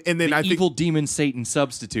then I think evil demon Satan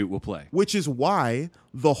substitute will play. Which is why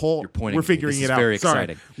the whole we're figuring it out. Very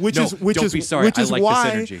exciting. Don't be sorry. I like why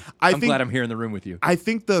this energy. I'm glad I'm here in the room with you. I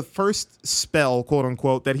think the first spell, quote unquote,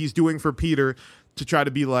 that he's doing for Peter to try to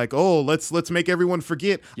be like, oh, let's make everyone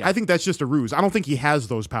forget. Yeah. I think that's just a ruse. I don't think he has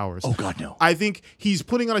those powers. Oh God, no. I think he's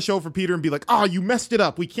putting on a show for Peter and be like, oh, you messed it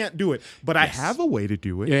up. We can't do it. But I have a way to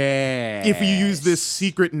do it. Yeah. If you use this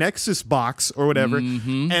secret Nexus box or whatever,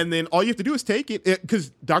 and then all you have to do is take it, because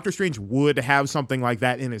Doctor Strange would have something like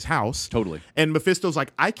that in his house. Totally. And Mephisto's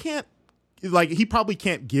like, I can't. Like, he probably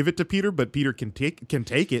can't give it to Peter, but Peter can take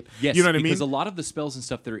it. Yes, you know what I mean? Because a lot of the spells and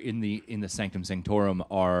stuff that are in the Sanctum Sanctorum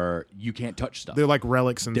are you can't touch stuff. They're like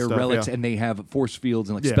relics and They're stuff. relics, and they have force fields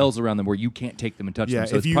and spells around them where you can't take them and touch them.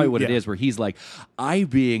 So it's probably what it is, where he's like, I,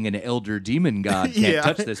 being an elder demon god, can't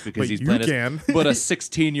touch this because he's playing but a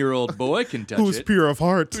 16-year-old boy can touch Who's it. pure of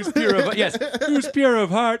heart. Who's pure of who's pure of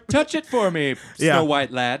heart? Touch it for me, Snow White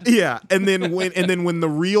lad. Yeah, and then when the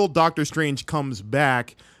real Doctor Strange comes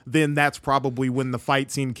back, then that's probably when the fight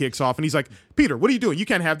scene kicks off. And he's like, Peter, what are you doing? You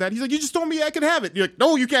can't have that. He's like, you just told me I could have it. You're like,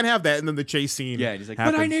 no, you can't have that. And then the chase scene he's like,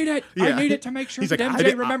 happens. but I need it. Yeah. I need it to make sure that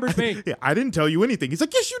MJ remembers me. Yeah, I didn't tell you anything. He's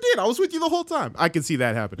like, yes, you did. I was with you the whole time. I can see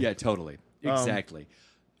that happening. Yeah, totally. Exactly.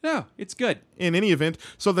 No, it's good. In any event,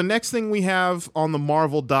 so the next thing we have on the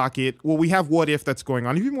Marvel docket, well, we have What If that's going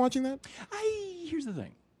on. Have you been watching that? Here's the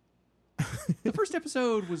thing. The first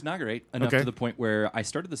episode was not great, enough to the point where I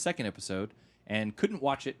started the second episode and couldn't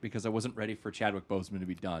watch it because I wasn't ready for Chadwick Boseman to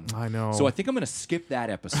be done. I know. So I think I'm going to skip that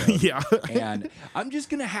episode. Yeah. And I'm just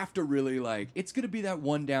going to have to really it's going to be that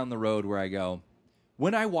one down the road where I go,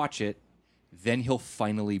 when I watch it, then he'll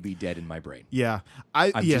finally be dead in my brain. Yeah.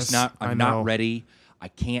 I'm not ready. I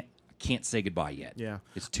can't say goodbye yet. Yeah.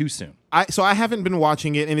 It's too soon. So I haven't been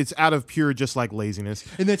watching it, and it's out of pure just like laziness.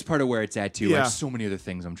 And that's part of where it's at too. Yeah. Like so many other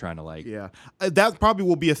things I'm trying to like. Yeah. That probably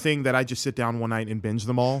will be a thing that I just sit down one night and binge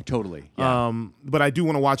them all. Totally. Yeah. But I do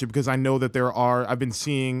want to watch it because I know that I've been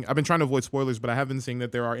trying to avoid spoilers, but I have been seeing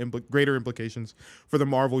that there are greater implications for the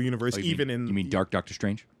Marvel universe, you mean Dark Doctor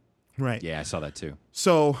Strange? Right. Yeah, I saw that too.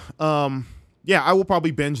 So, yeah, I will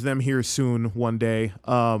probably binge them here soon one day.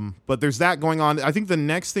 But there's that going on. I think the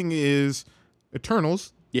next thing is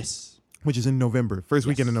Eternals. Yes. Which is in November, first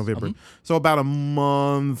weekend in November. So about a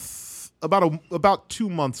month, about 2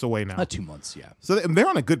 months away now. 2 months, yeah. So they're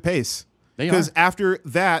on a good pace. They are. Because after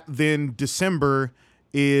that, then December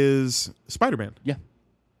is Spider-Man. Yeah.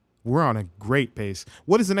 We're on a great pace.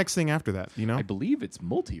 What is the next thing after that? You know? I believe it's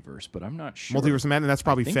Multiverse, but I'm not sure. Multiverse of Madness, that's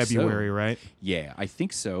probably February, right? Yeah, I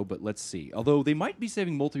think so, but let's see. Although they might be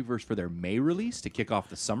saving Multiverse for their May release to kick off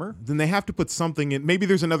the summer. Then they have to put something in. Maybe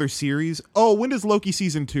there's another series. Oh, when does Loki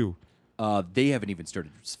season 2? They haven't even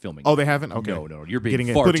started filming. Oh, they haven't? Okay. No. You're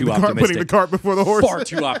being far too optimistic. Putting the cart before the horse. Far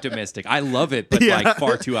too optimistic. I love it, but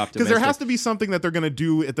far too optimistic. Because there has to be something that they're going to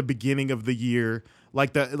do at the beginning of the year,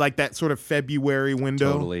 like that sort of February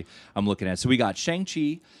window. Totally. I'm looking at it. So we got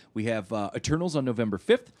Shang-Chi. We have Eternals on November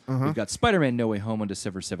 5th. We've got Spider-Man No Way Home on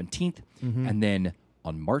December 17th. And then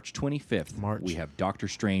on March 25th, we have Doctor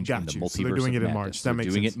Strange in the Multiverse so they're doing of it in Madness. March. That makes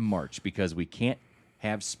sense. Doing it in March because we can't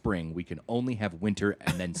have spring. We can only have winter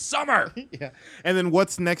and then summer. Yeah. And then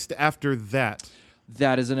what's next after that?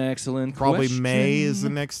 That is an excellent Probably question. May is the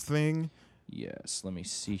next thing. Yes. Let me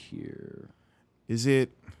see here. Is it?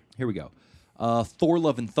 Here we go. Thor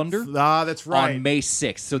Love and Thunder. That's right. On May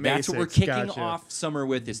 6th. So that's what we're kicking off summer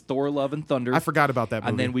with is Thor Love and Thunder. I forgot about that movie.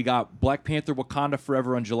 And then we got Black Panther Wakanda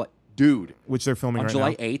Forever on July... Dude. Which they're filming right now.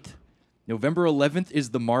 On July 8th. November 11th is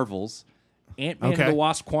The Marvels. Ant-Man and the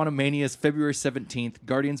Wasp Quantumania is February 17th.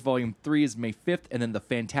 Guardians Volume 3 is May 5th. And then the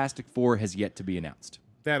Fantastic Four has yet to be announced.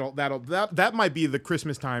 That might be the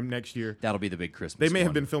Christmas time next year. That'll be the big Christmas They may one.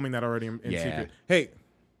 have been filming that already in secret. Hey.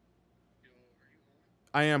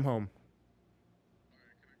 I am home.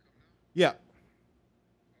 Yeah.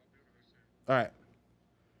 All right.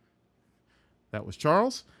 That was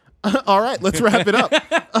Charles. All right, let's wrap it up.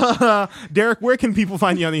 Derek, where can people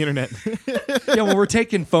find you on the internet? Yeah, well, we're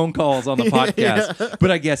taking phone calls on the podcast,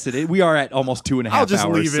 but I guess we are at almost 2.5 hours. I'll just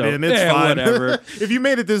leave it in. It's fine. Whatever. If you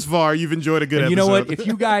made it this far, you've enjoyed a good episode. You know what? If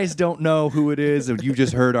you guys don't know who it is, you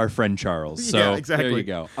just heard our friend Charles. So Yeah, exactly. there you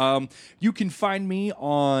go. You can find me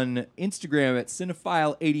on Instagram at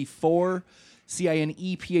Cinephile84.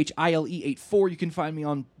 CINEPHILE84. You can find me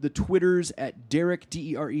on the Twitters at Derek,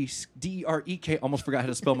 DEREK. Almost forgot how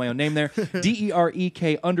to spell my own name there.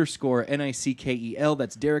 DEREK_NICKEL.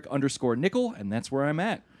 That's Derek _Nickel, and that's where I'm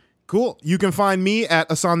at. Cool. You can find me at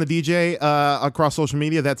Ahsohn the DJ across social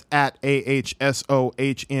media. That's at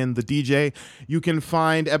AHSOHN the DJ. You can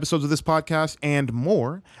find episodes of this podcast and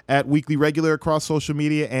more at Weekly Regular across social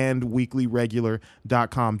media and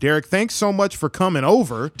weeklyregular.com. Derek, thanks so much for coming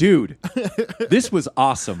over. Dude, this was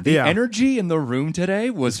awesome. The Yeah. energy in the room today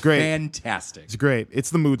was great. fantastic. It's great.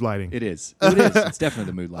 It's the mood lighting. It is. It is. It's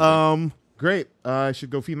definitely the mood lighting. Great. I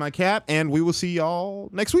should go feed my cat, and we will see y'all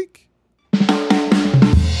next week.